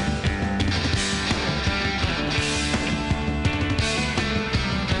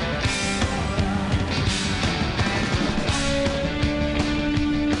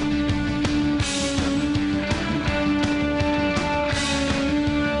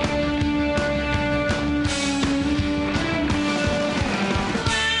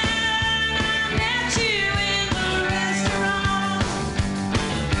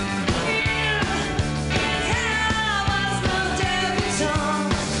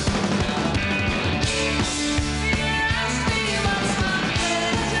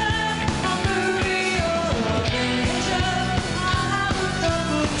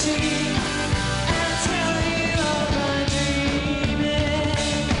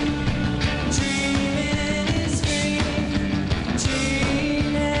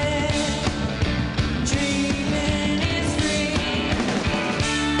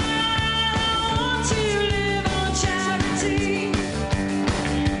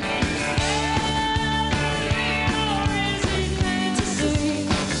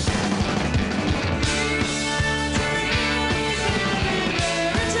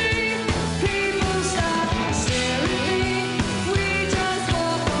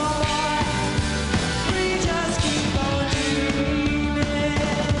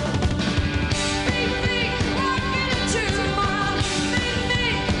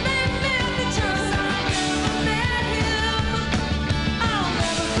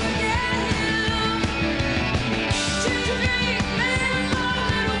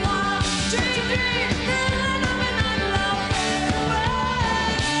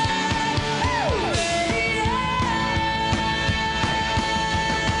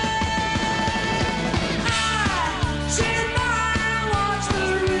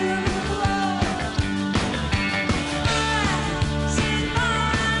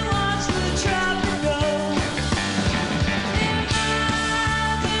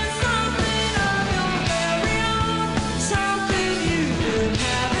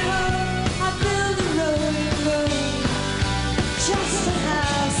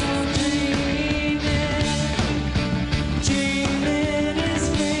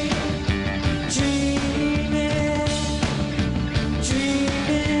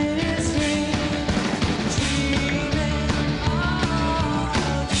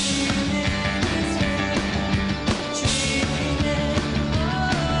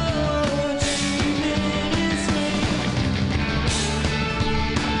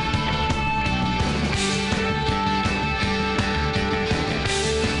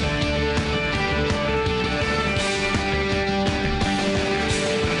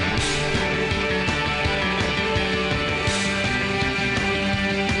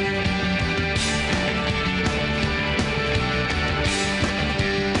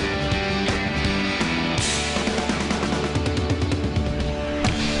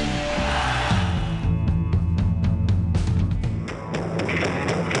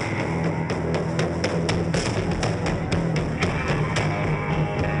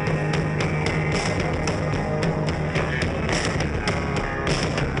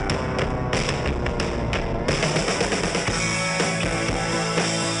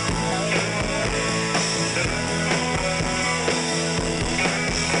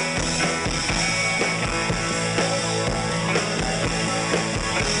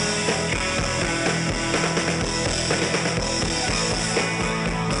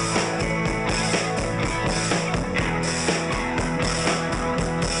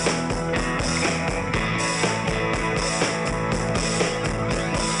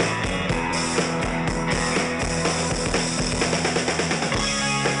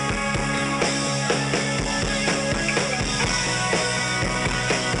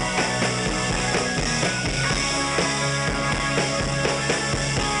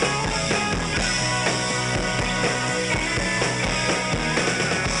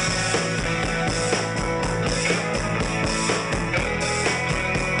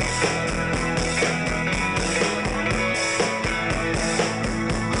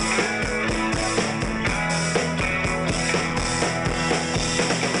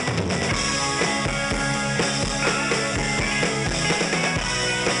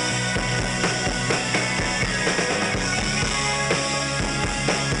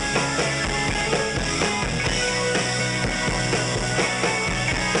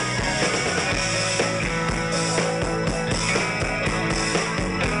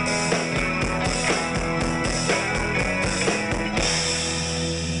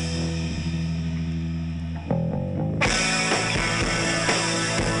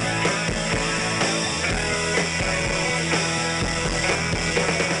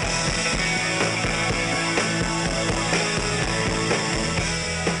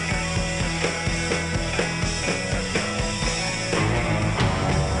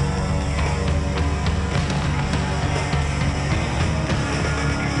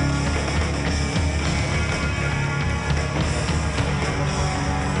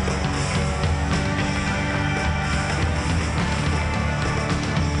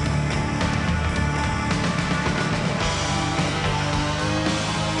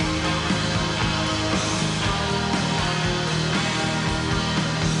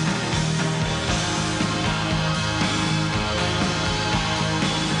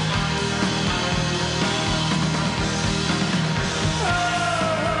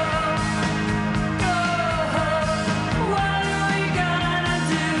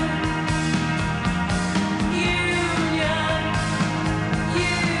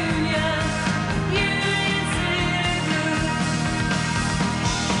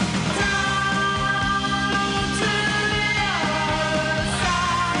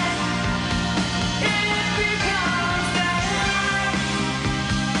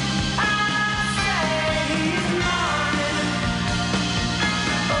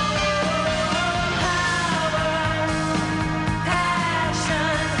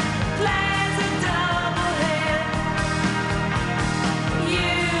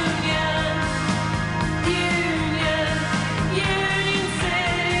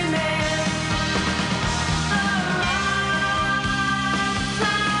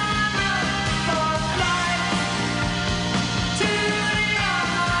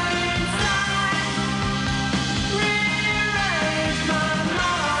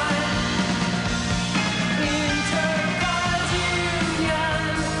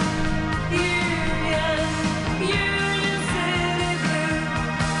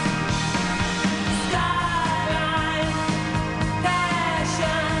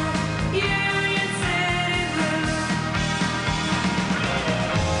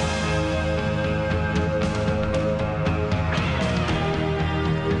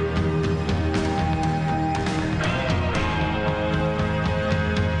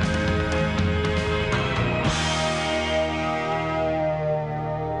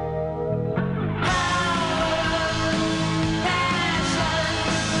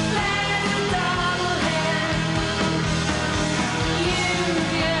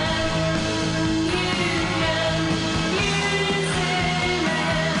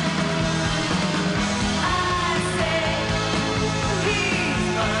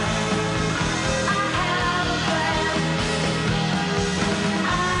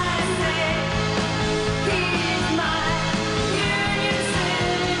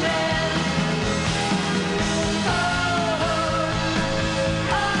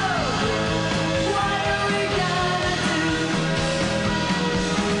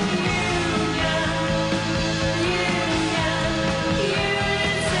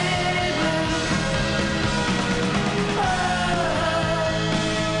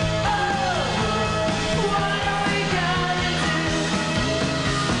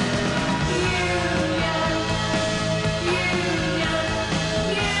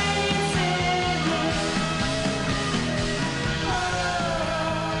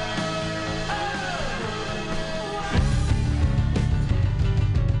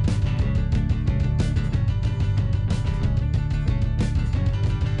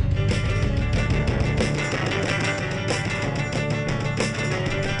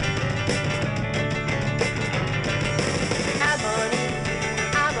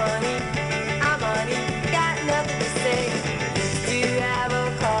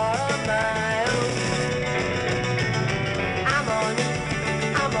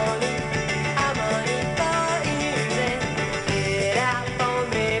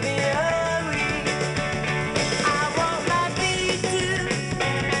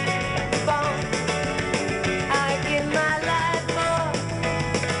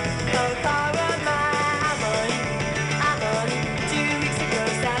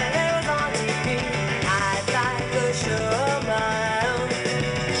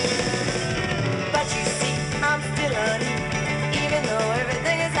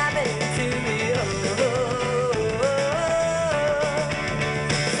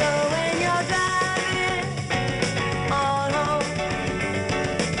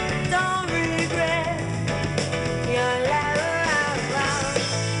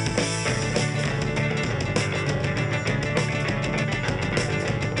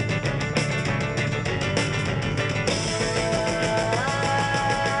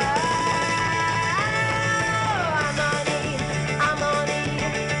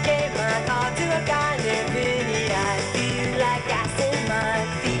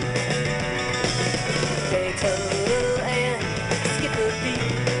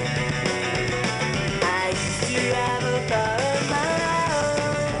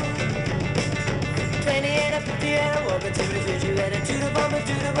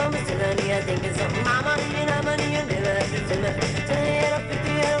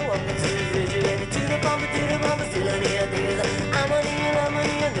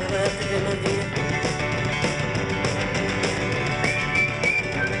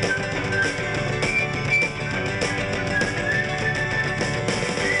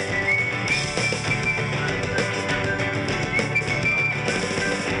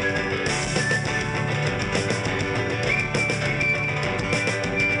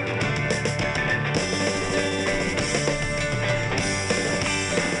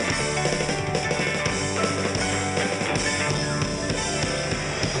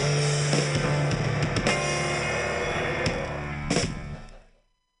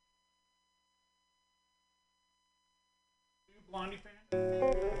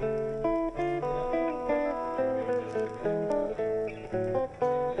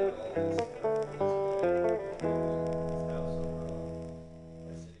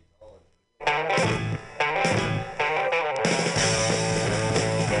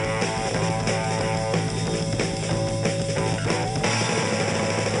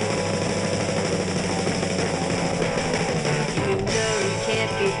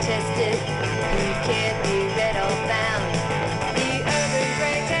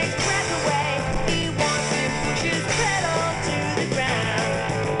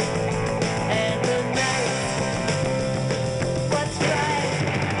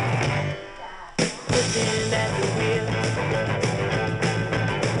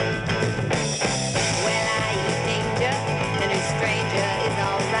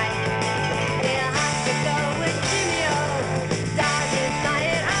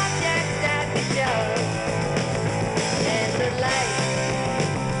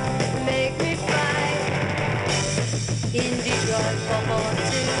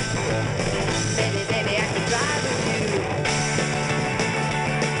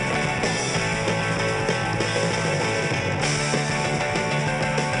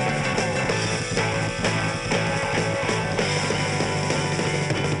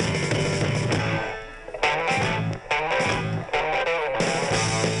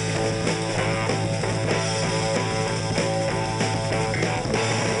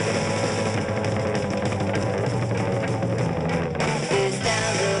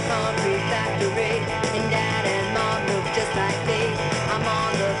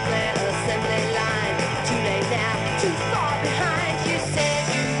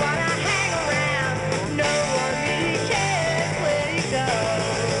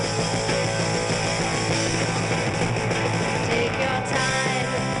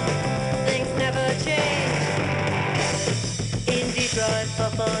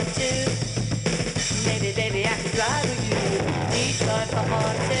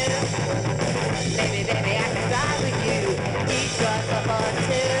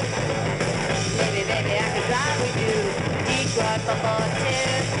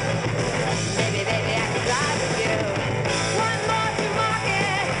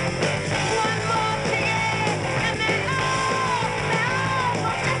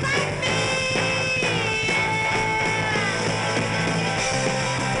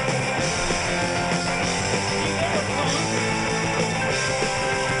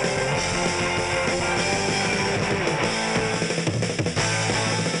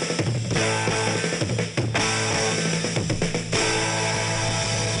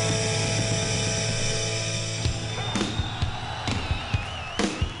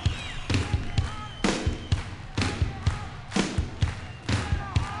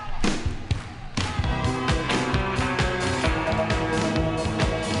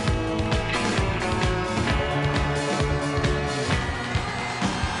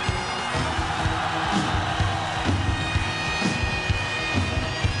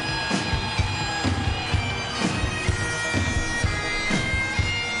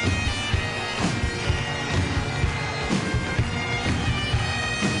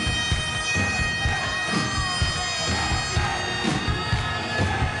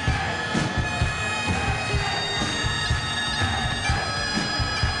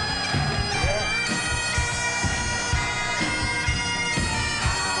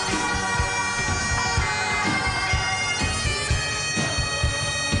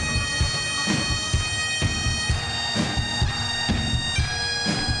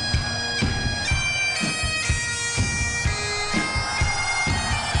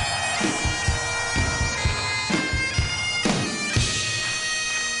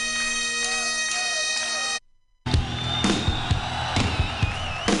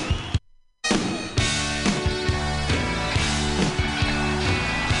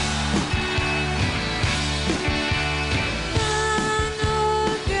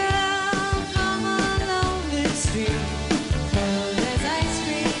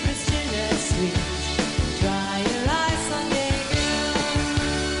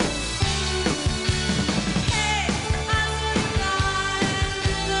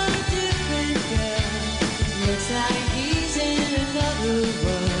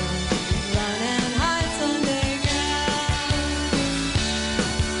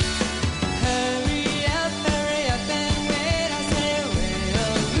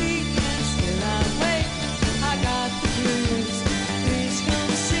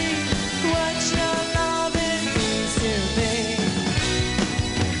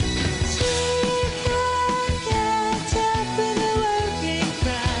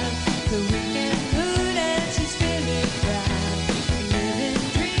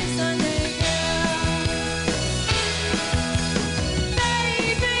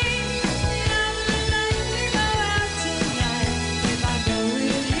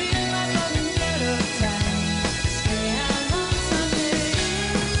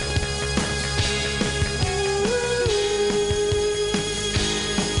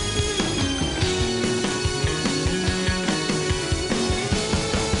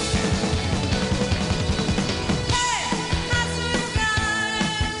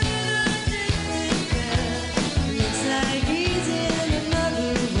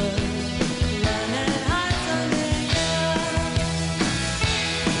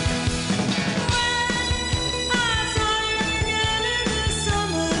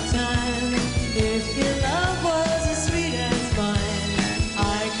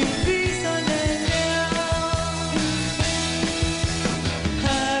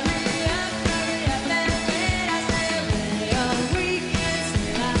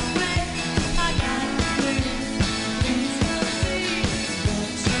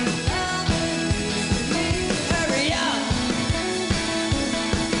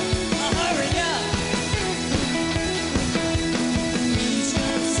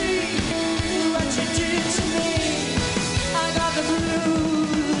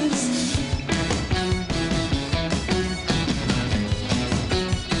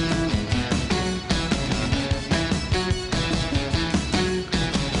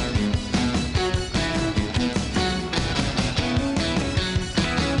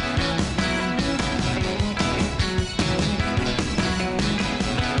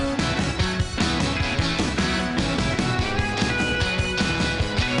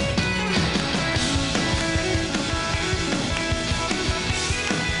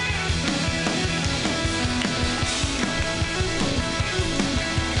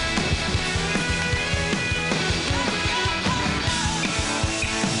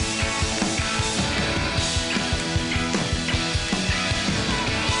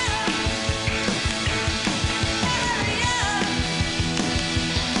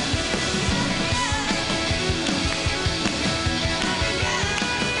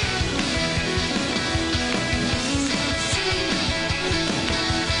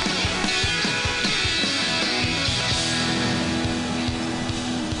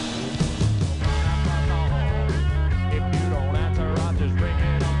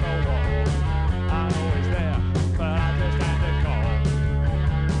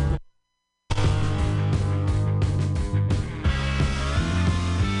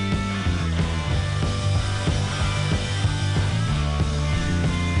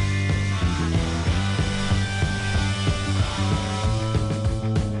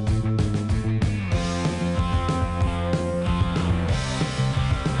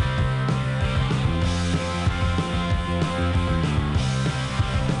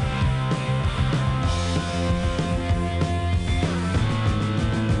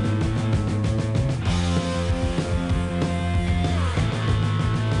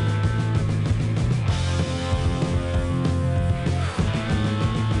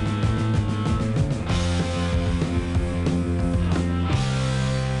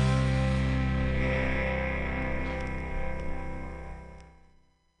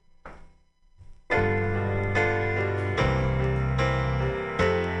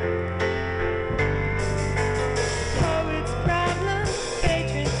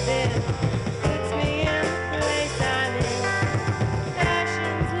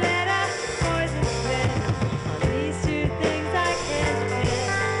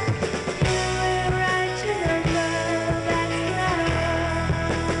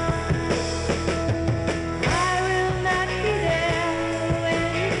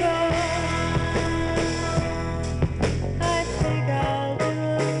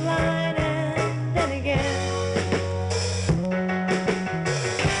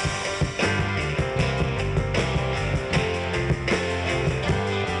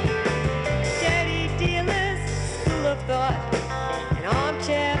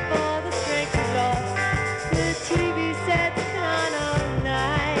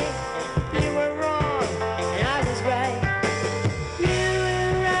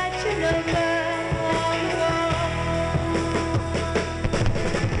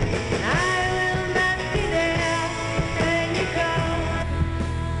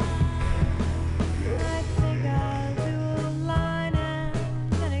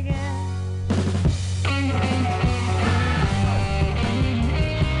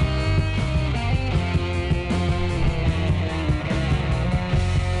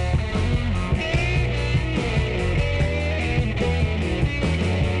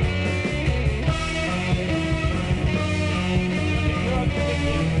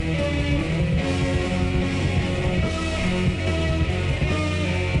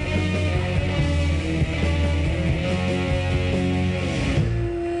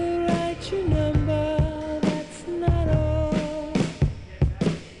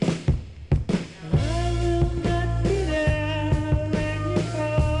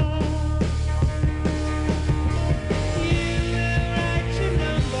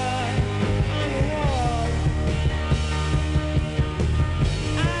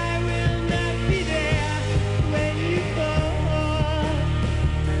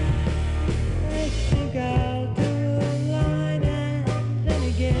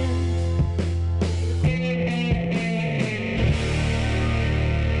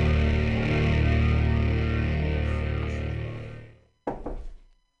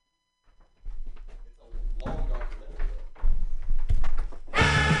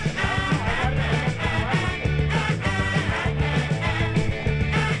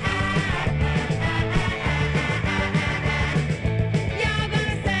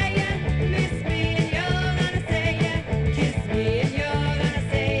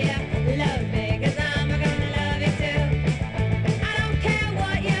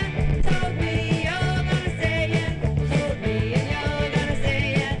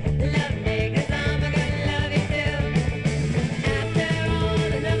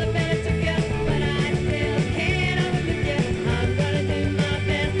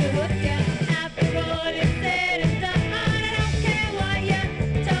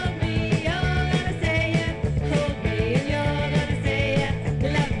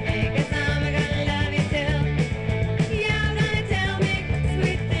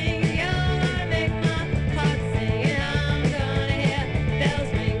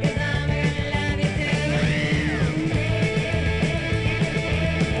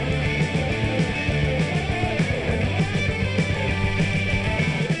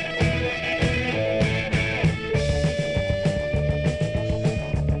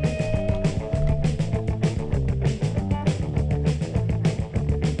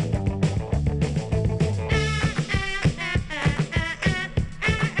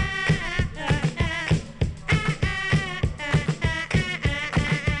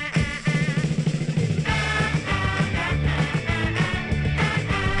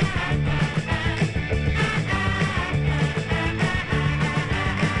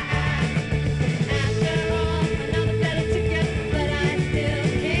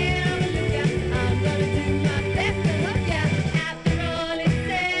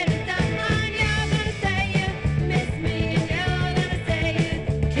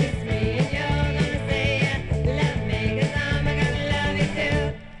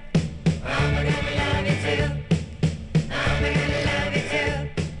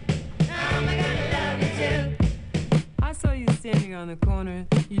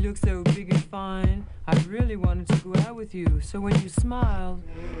 So when you smiled,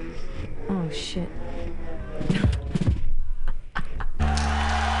 oh shit.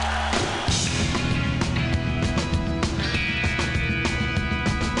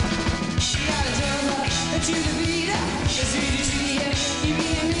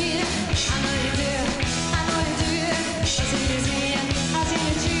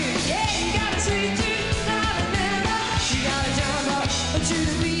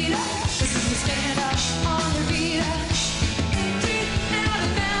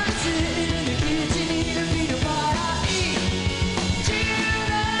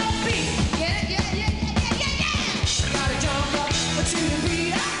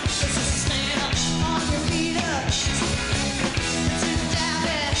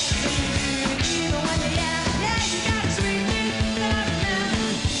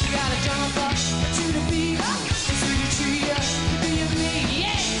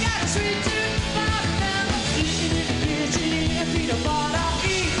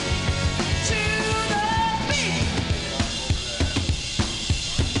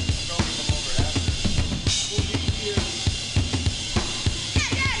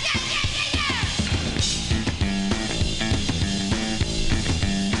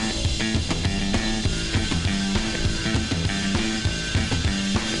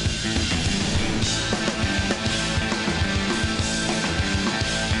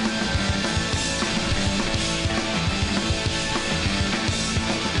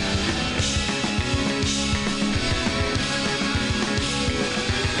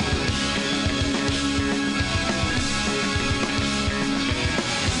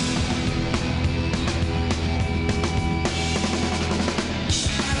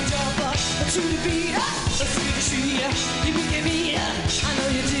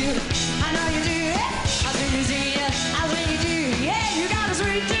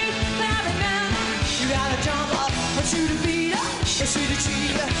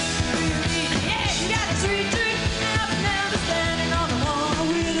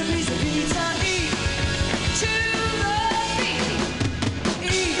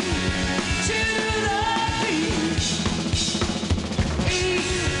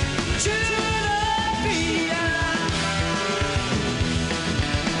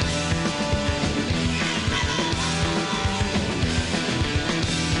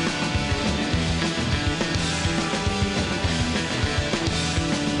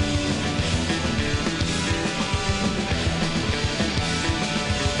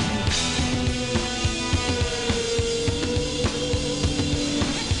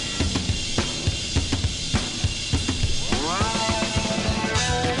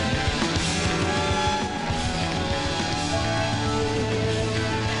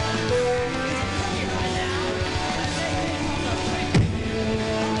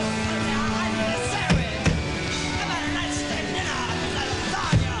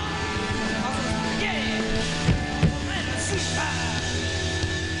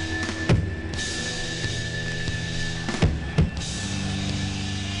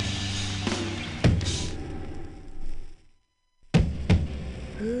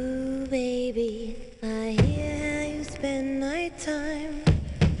 Ooh, baby, I hear you spend nighttime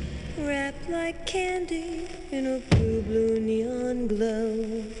wrapped like candy in a blue neon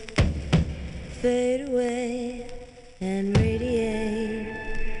glow. Fade away and radiate.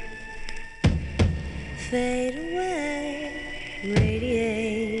 Fade away,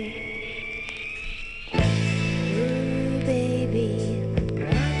 radiate. Ooh, baby,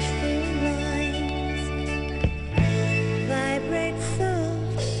 watch the lines vibrate soft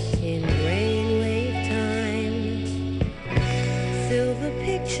in brainwave time. Silver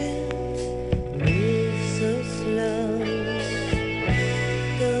pictures move so slow.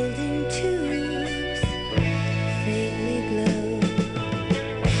 Golden tubes faintly glow.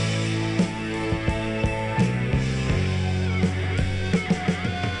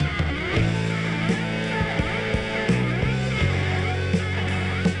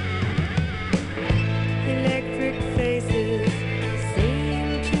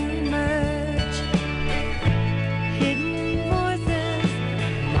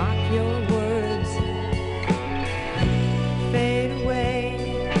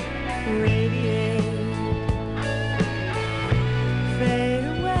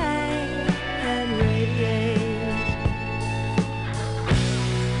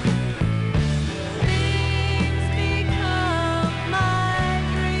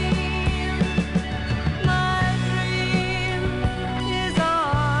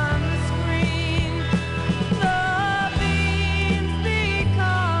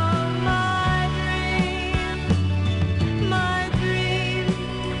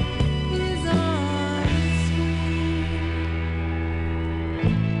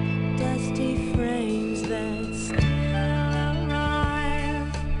 that still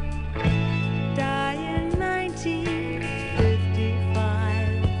arrive die in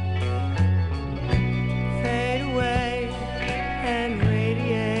 1955, fade away and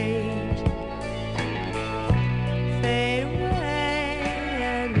radiate, fade away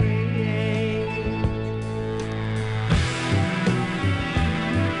and radiate.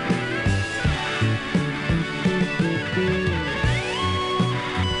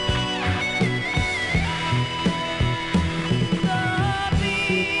 The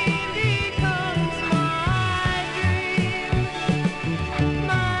beam becomes my dream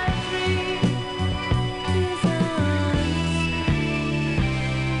is unseen.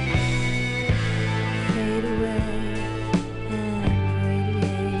 Fade away and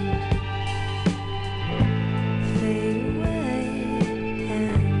radiate. Fade away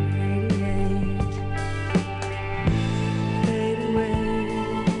and radiate. Fade away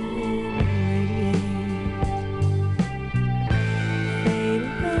and radiate. Fade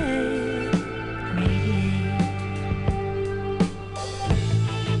away, radiate.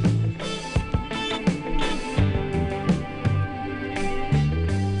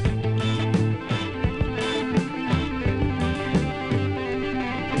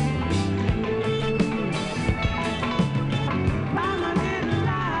 Mama didn't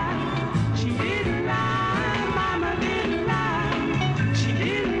lie, she didn't lie. Mama didn't lie, she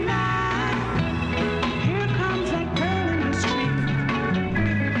didn't lie. Here comes that girl in the street,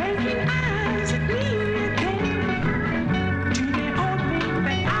 making eyes at me again. Do they all think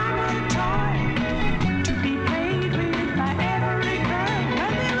that I'm a toy to be played with by every girl?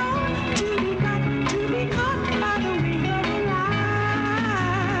 Well, they're all to be caught by the wing of a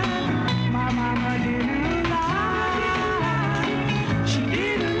lie. My mama didn't lie. She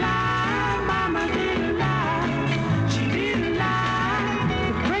didn't lie, Mama didn't lie. She didn't lie.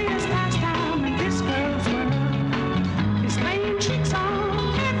 The greatest pastime in this girl's world is playing tricks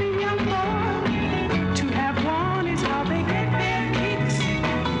on every young boy. To have one is how they get their kicks,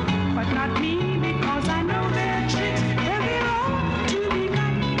 but not me because I know their tricks. Well, they're all to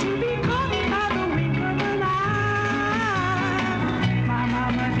be caught by the wink of an eye. My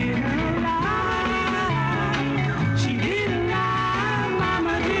mama didn't lie. She didn't lie,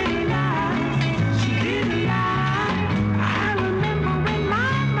 Mama didn't lie. She didn't lie. I remember when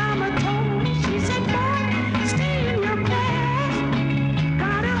my mama told me, she said, boy, stay in your class.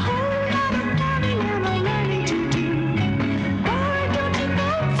 Got a whole lot of learning and a learning to do. Boy, don't you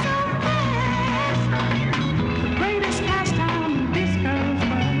go so fast. The greatest pastime in this girl's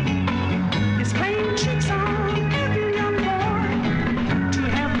world is playing tricks on every young boy. To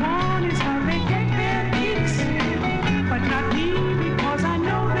have one is how they get their kicks, but not me because I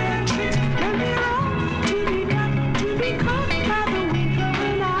know their tricks. And they're all to be caught by the wink of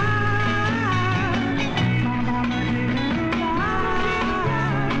an eye. My mama didn't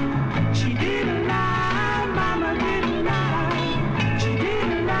lie. She didn't lie. Mama didn't lie. She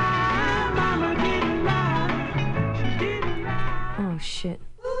didn't lie. Mama didn't lie. She didn't lie. Oh shit.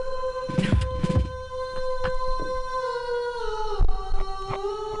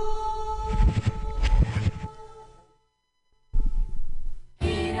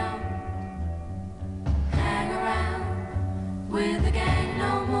 He don't hang around with the gang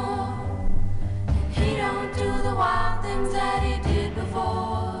no more, and he don't do the wild things that he did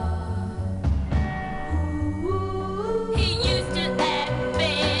before. He used to act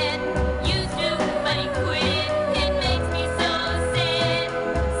bad, used to, but he quit. It makes me so sad,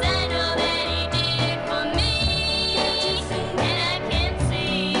 'cause I know that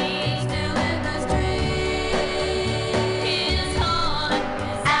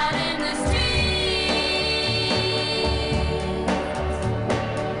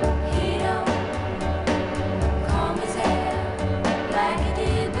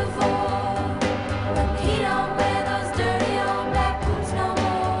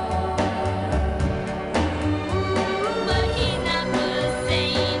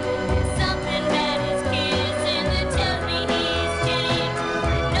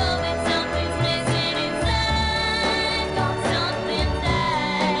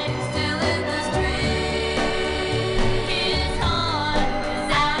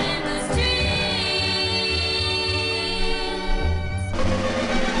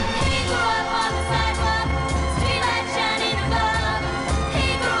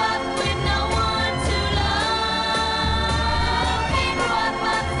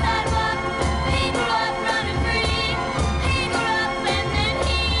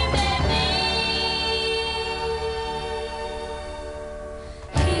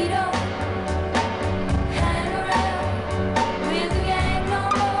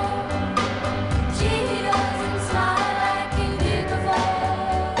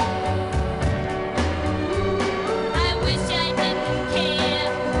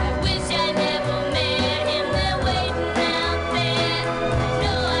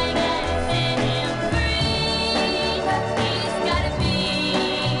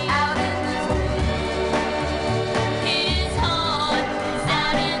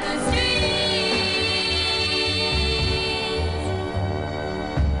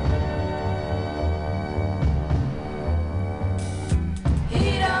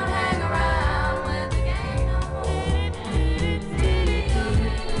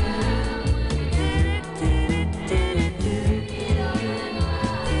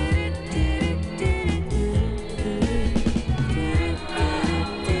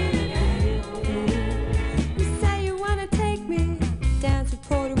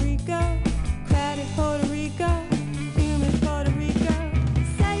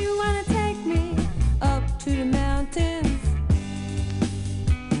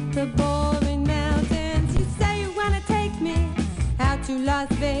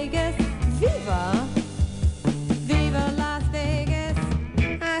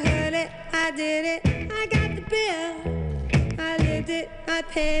I did it, I got the bill. I lived it, I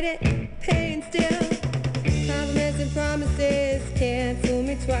paid it, paying still. Compliments and promises can't fool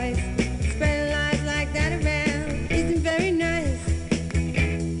me twice. Spreading lies like that around isn't very nice.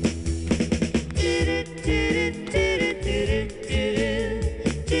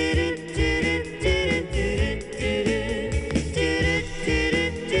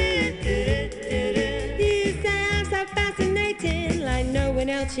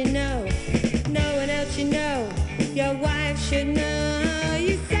 You know, no one else you know, your wife should know.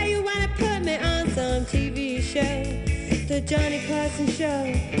 You say you wanna put me on some TV show, the Johnny Carson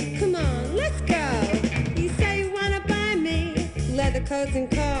show. Come on, let's go. You say you wanna buy me leather coats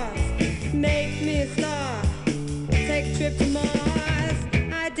and cars, make me a star, take a trip to Mars.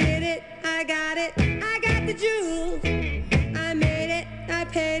 I did it, I got it, I got the jewels. I made it, I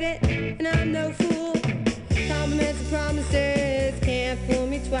paid it, and I'm no fool. Compliments and promises can't fool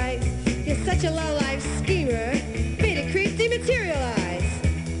me twice. You're such a low-life schemer. Beta creep dematerialize.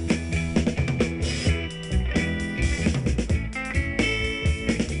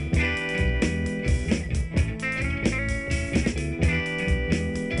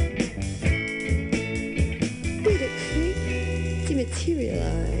 Beta creep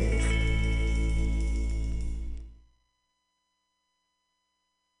dematerialize.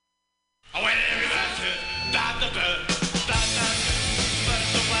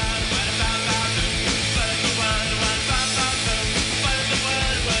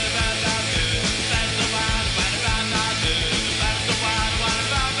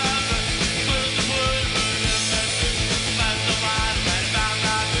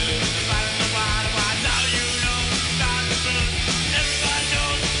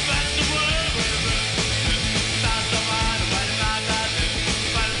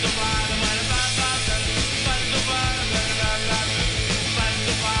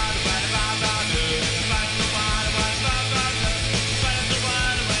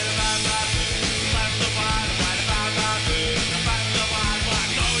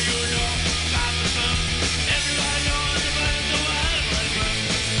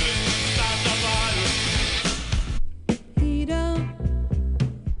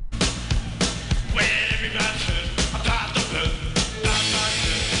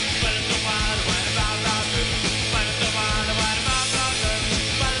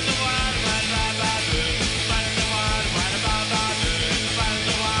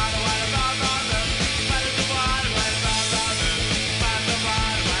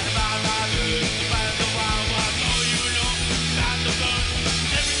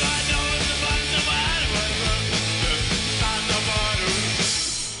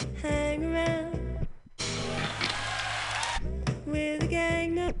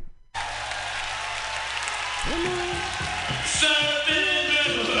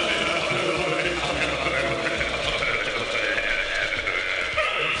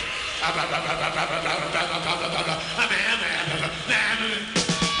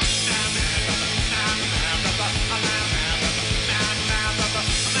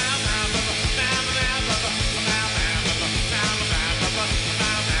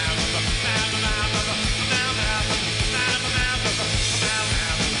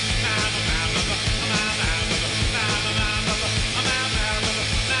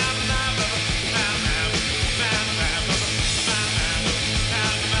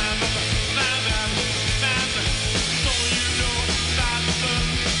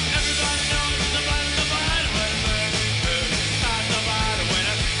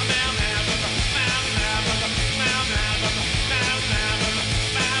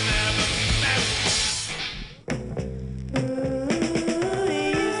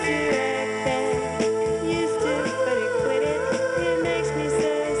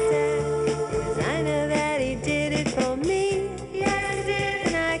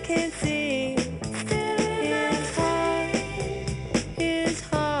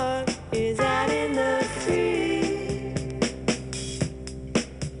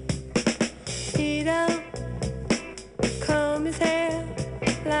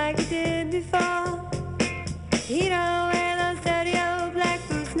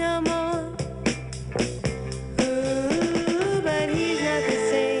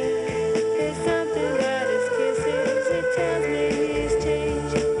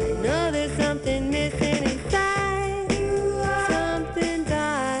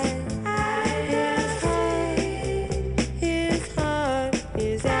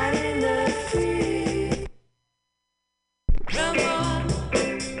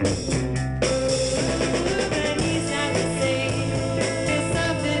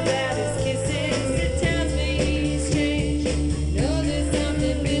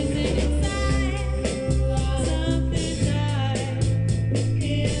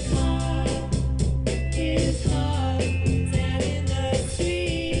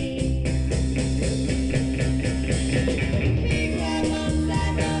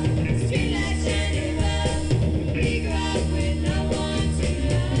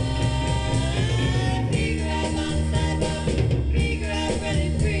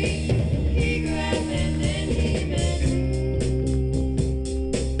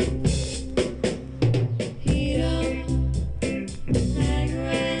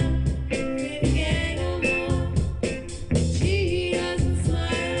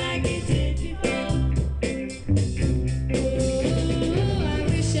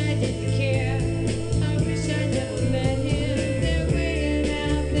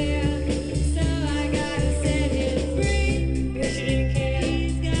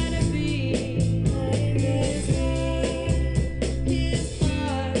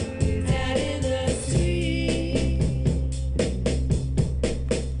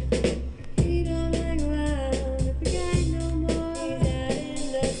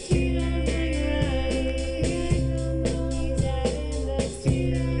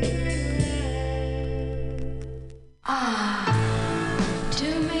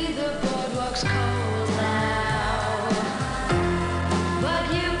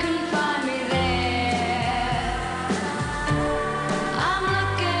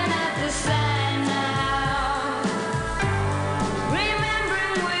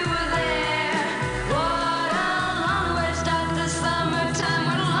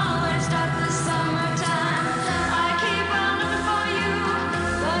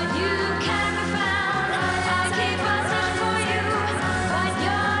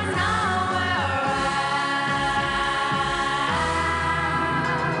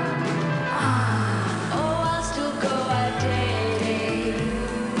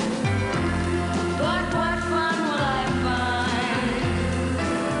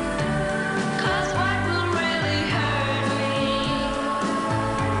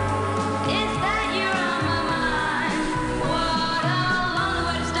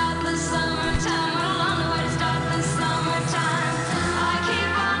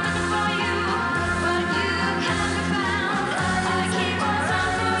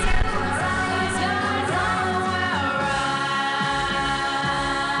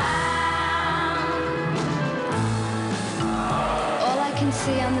 can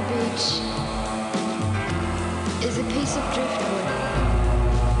see on the beach is a piece of driftwood.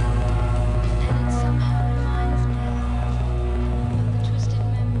 And it somehow reminds me of the twisted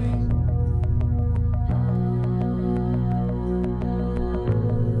memories.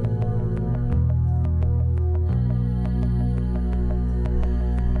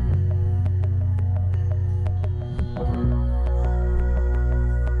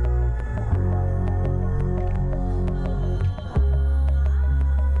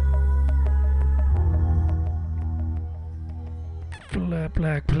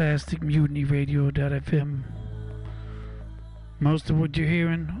 FlatBlackPlastic, MutinyRadio.fm. Most of what you're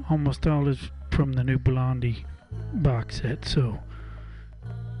hearing, almost all, is from the new Blondie box set, so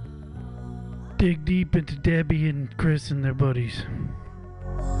dig deep into Debbie and Chris and their buddies.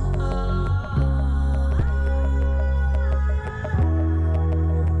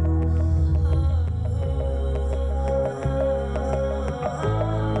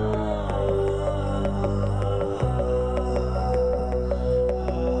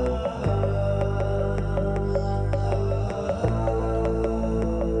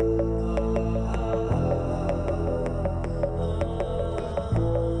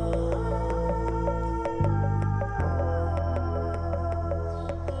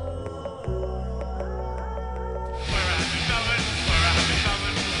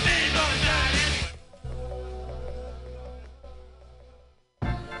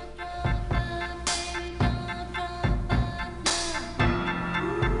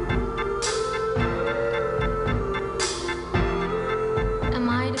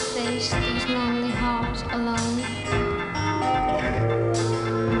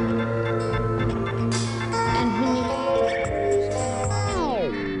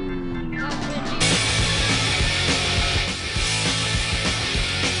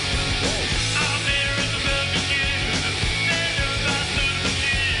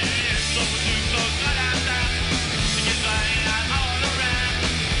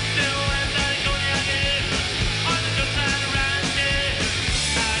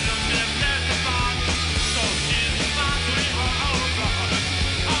 So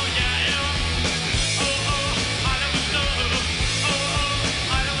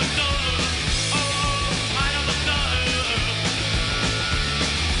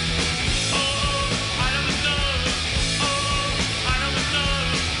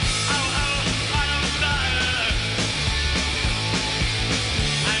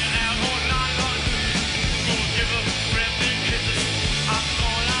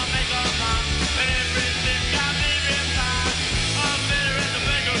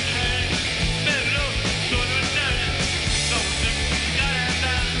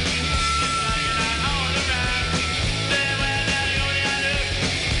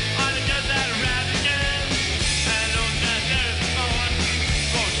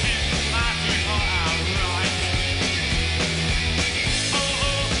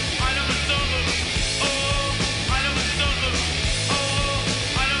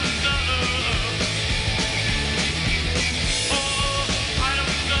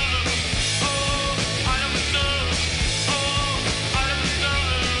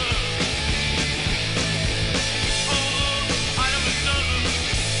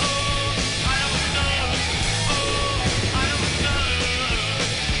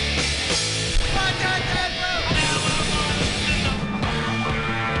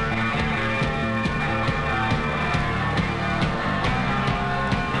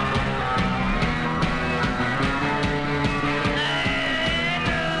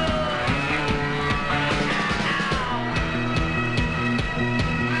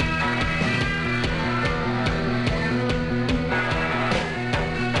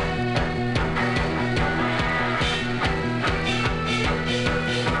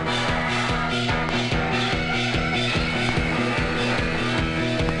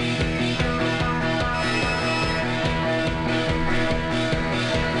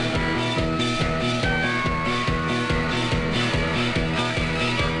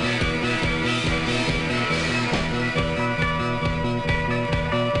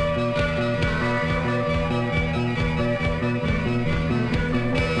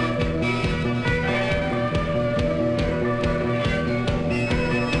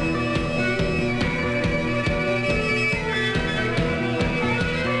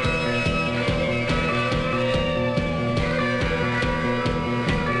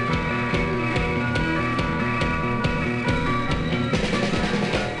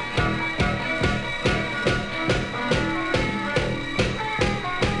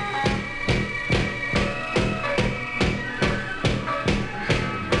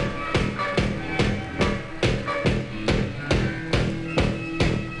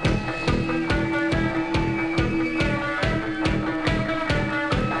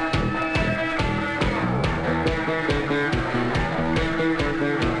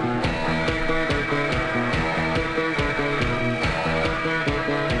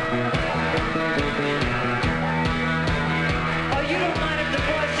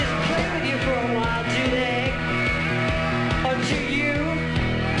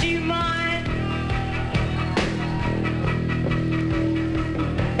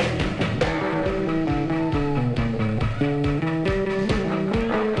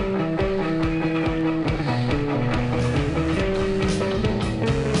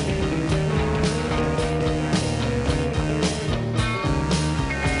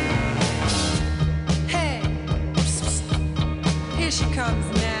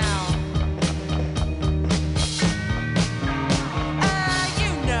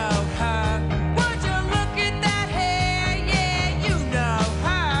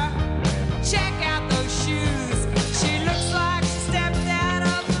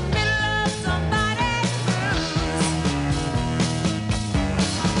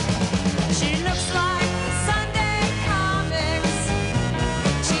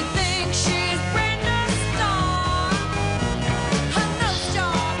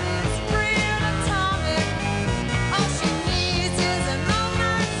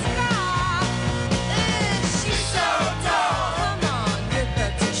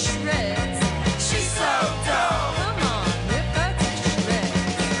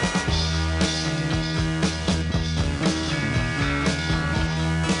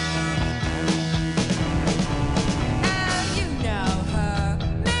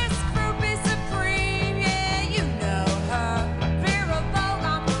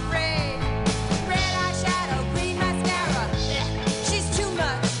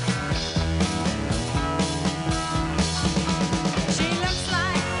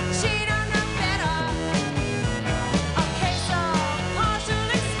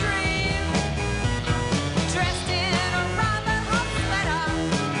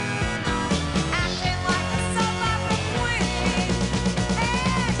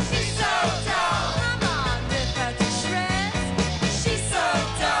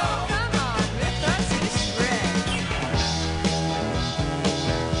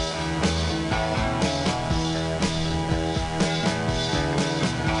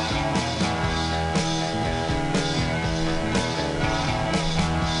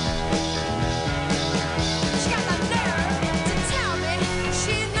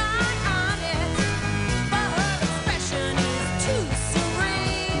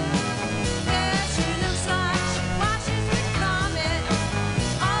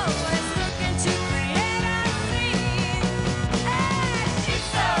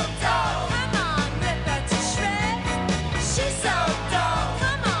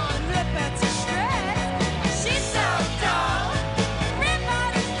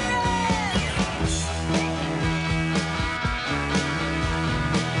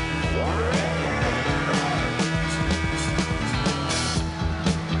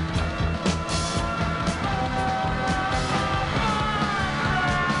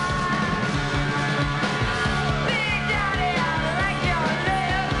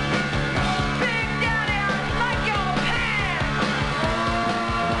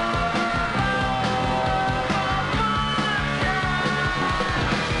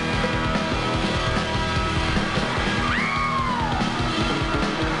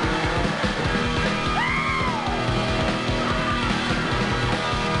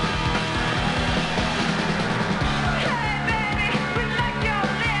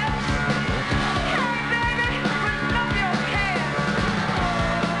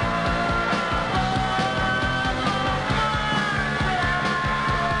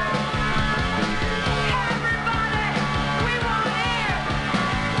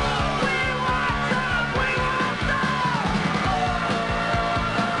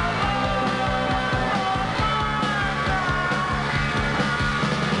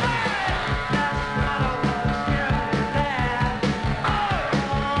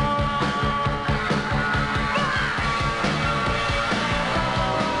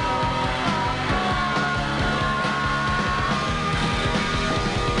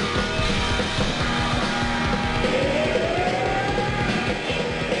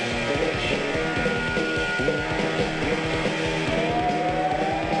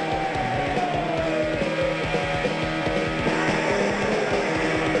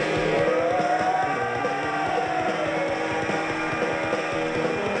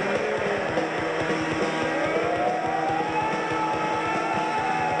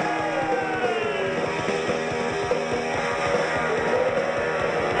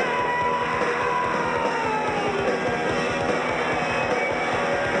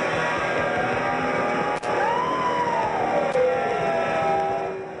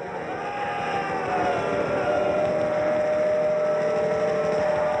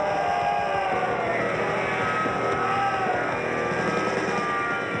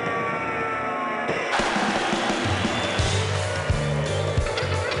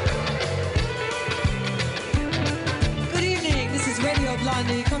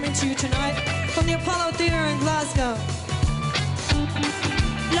coming to you tonight from the Apollo Theatre in Glasgow.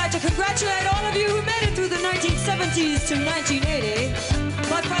 I'd like to congratulate all of you who made it through the 1970s to 1980.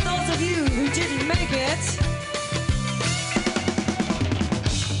 But for those of you who didn't make it,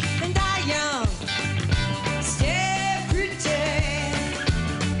 then die young, stay pretty.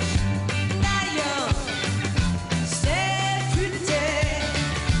 Die young, stay pretty.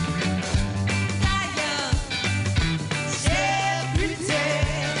 Die young, stay pretty.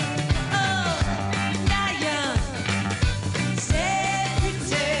 Oh, die young, stay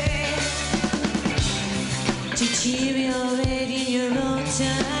pretty. Deteriorate in your own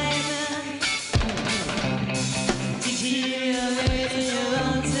time. Deteriorate in your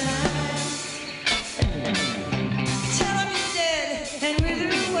own time. Tell 'em you're dead and wither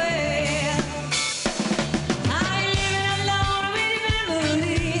away. I ain't living alone with your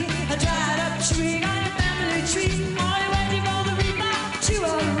memory. A dried up tree on your family tree. Only waiting for the reaper to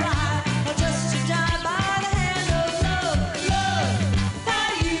arrive. Or just to die by the hand of love. Love for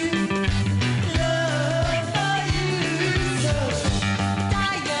you. Love for you. So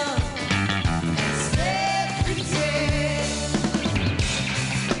die young. Stay pretty.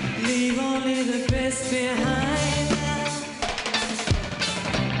 Leave only the best behind.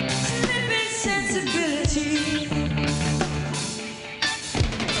 Living sensibility.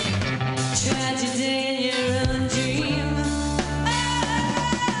 Tragedy in your own dream.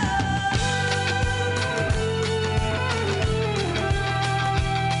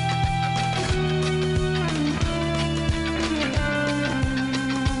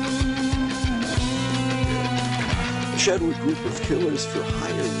 A shadowy group of killers for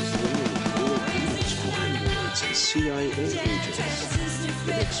hire is leading world leaders, crime lords, and CIA agents.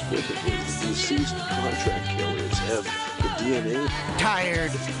 Inexplicably, the deceased contract killers have the DNA.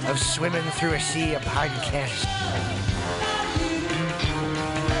 Tired of swimming through a sea of podcasts?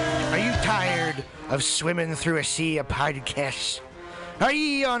 Are you tired of swimming through a sea of podcasts? Are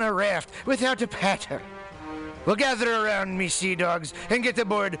ye on a raft without a paddle? Well, gather around me, sea dogs, and get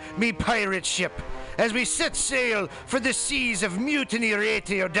aboard me pirate ship as we set sail for the seas of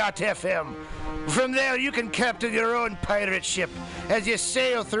MutinyRadio.fm. From there, you can captain your own pirate ship as you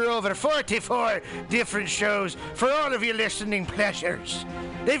sail through over 44 different shows for all of your listening pleasures.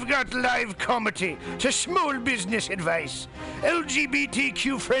 They've got live comedy to small business advice,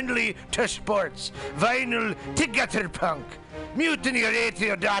 LGBTQ friendly to sports, vinyl to gutter punk.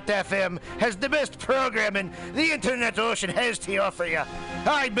 MutinyRadio.fm has the best programming the internet ocean has to offer you.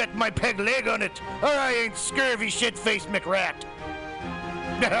 I bet my peg leg on it, or I ain't scurvy shit-faced McRat.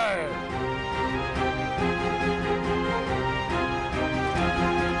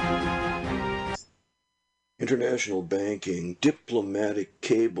 International banking, diplomatic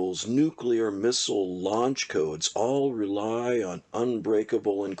cables, nuclear missile launch codes all rely on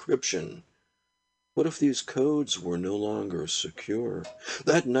unbreakable encryption. What if these codes were no longer secure?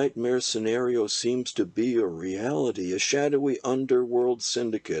 That nightmare scenario seems to be a reality. A shadowy underworld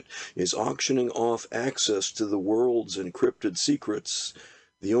syndicate is auctioning off access to the world's encrypted secrets.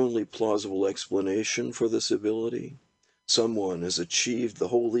 The only plausible explanation for this ability? Someone has achieved the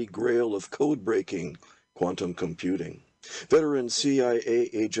holy grail of code breaking, quantum computing. Veteran CIA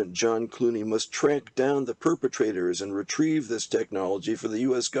agent John Clooney must track down the perpetrators and retrieve this technology for the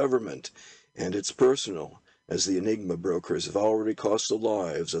U.S. government. And it's personal, as the Enigma brokers have already cost the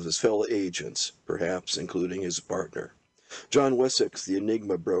lives of his fellow agents, perhaps including his partner. John Wessex, The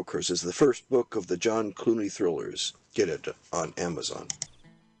Enigma Brokers, is the first book of the John Clooney thrillers. Get it on Amazon.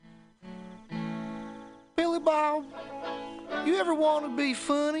 Billy Bob, you ever want to be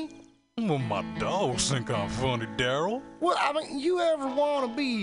funny? Well, my dogs think I'm funny, Daryl. Well, I mean, you ever want to be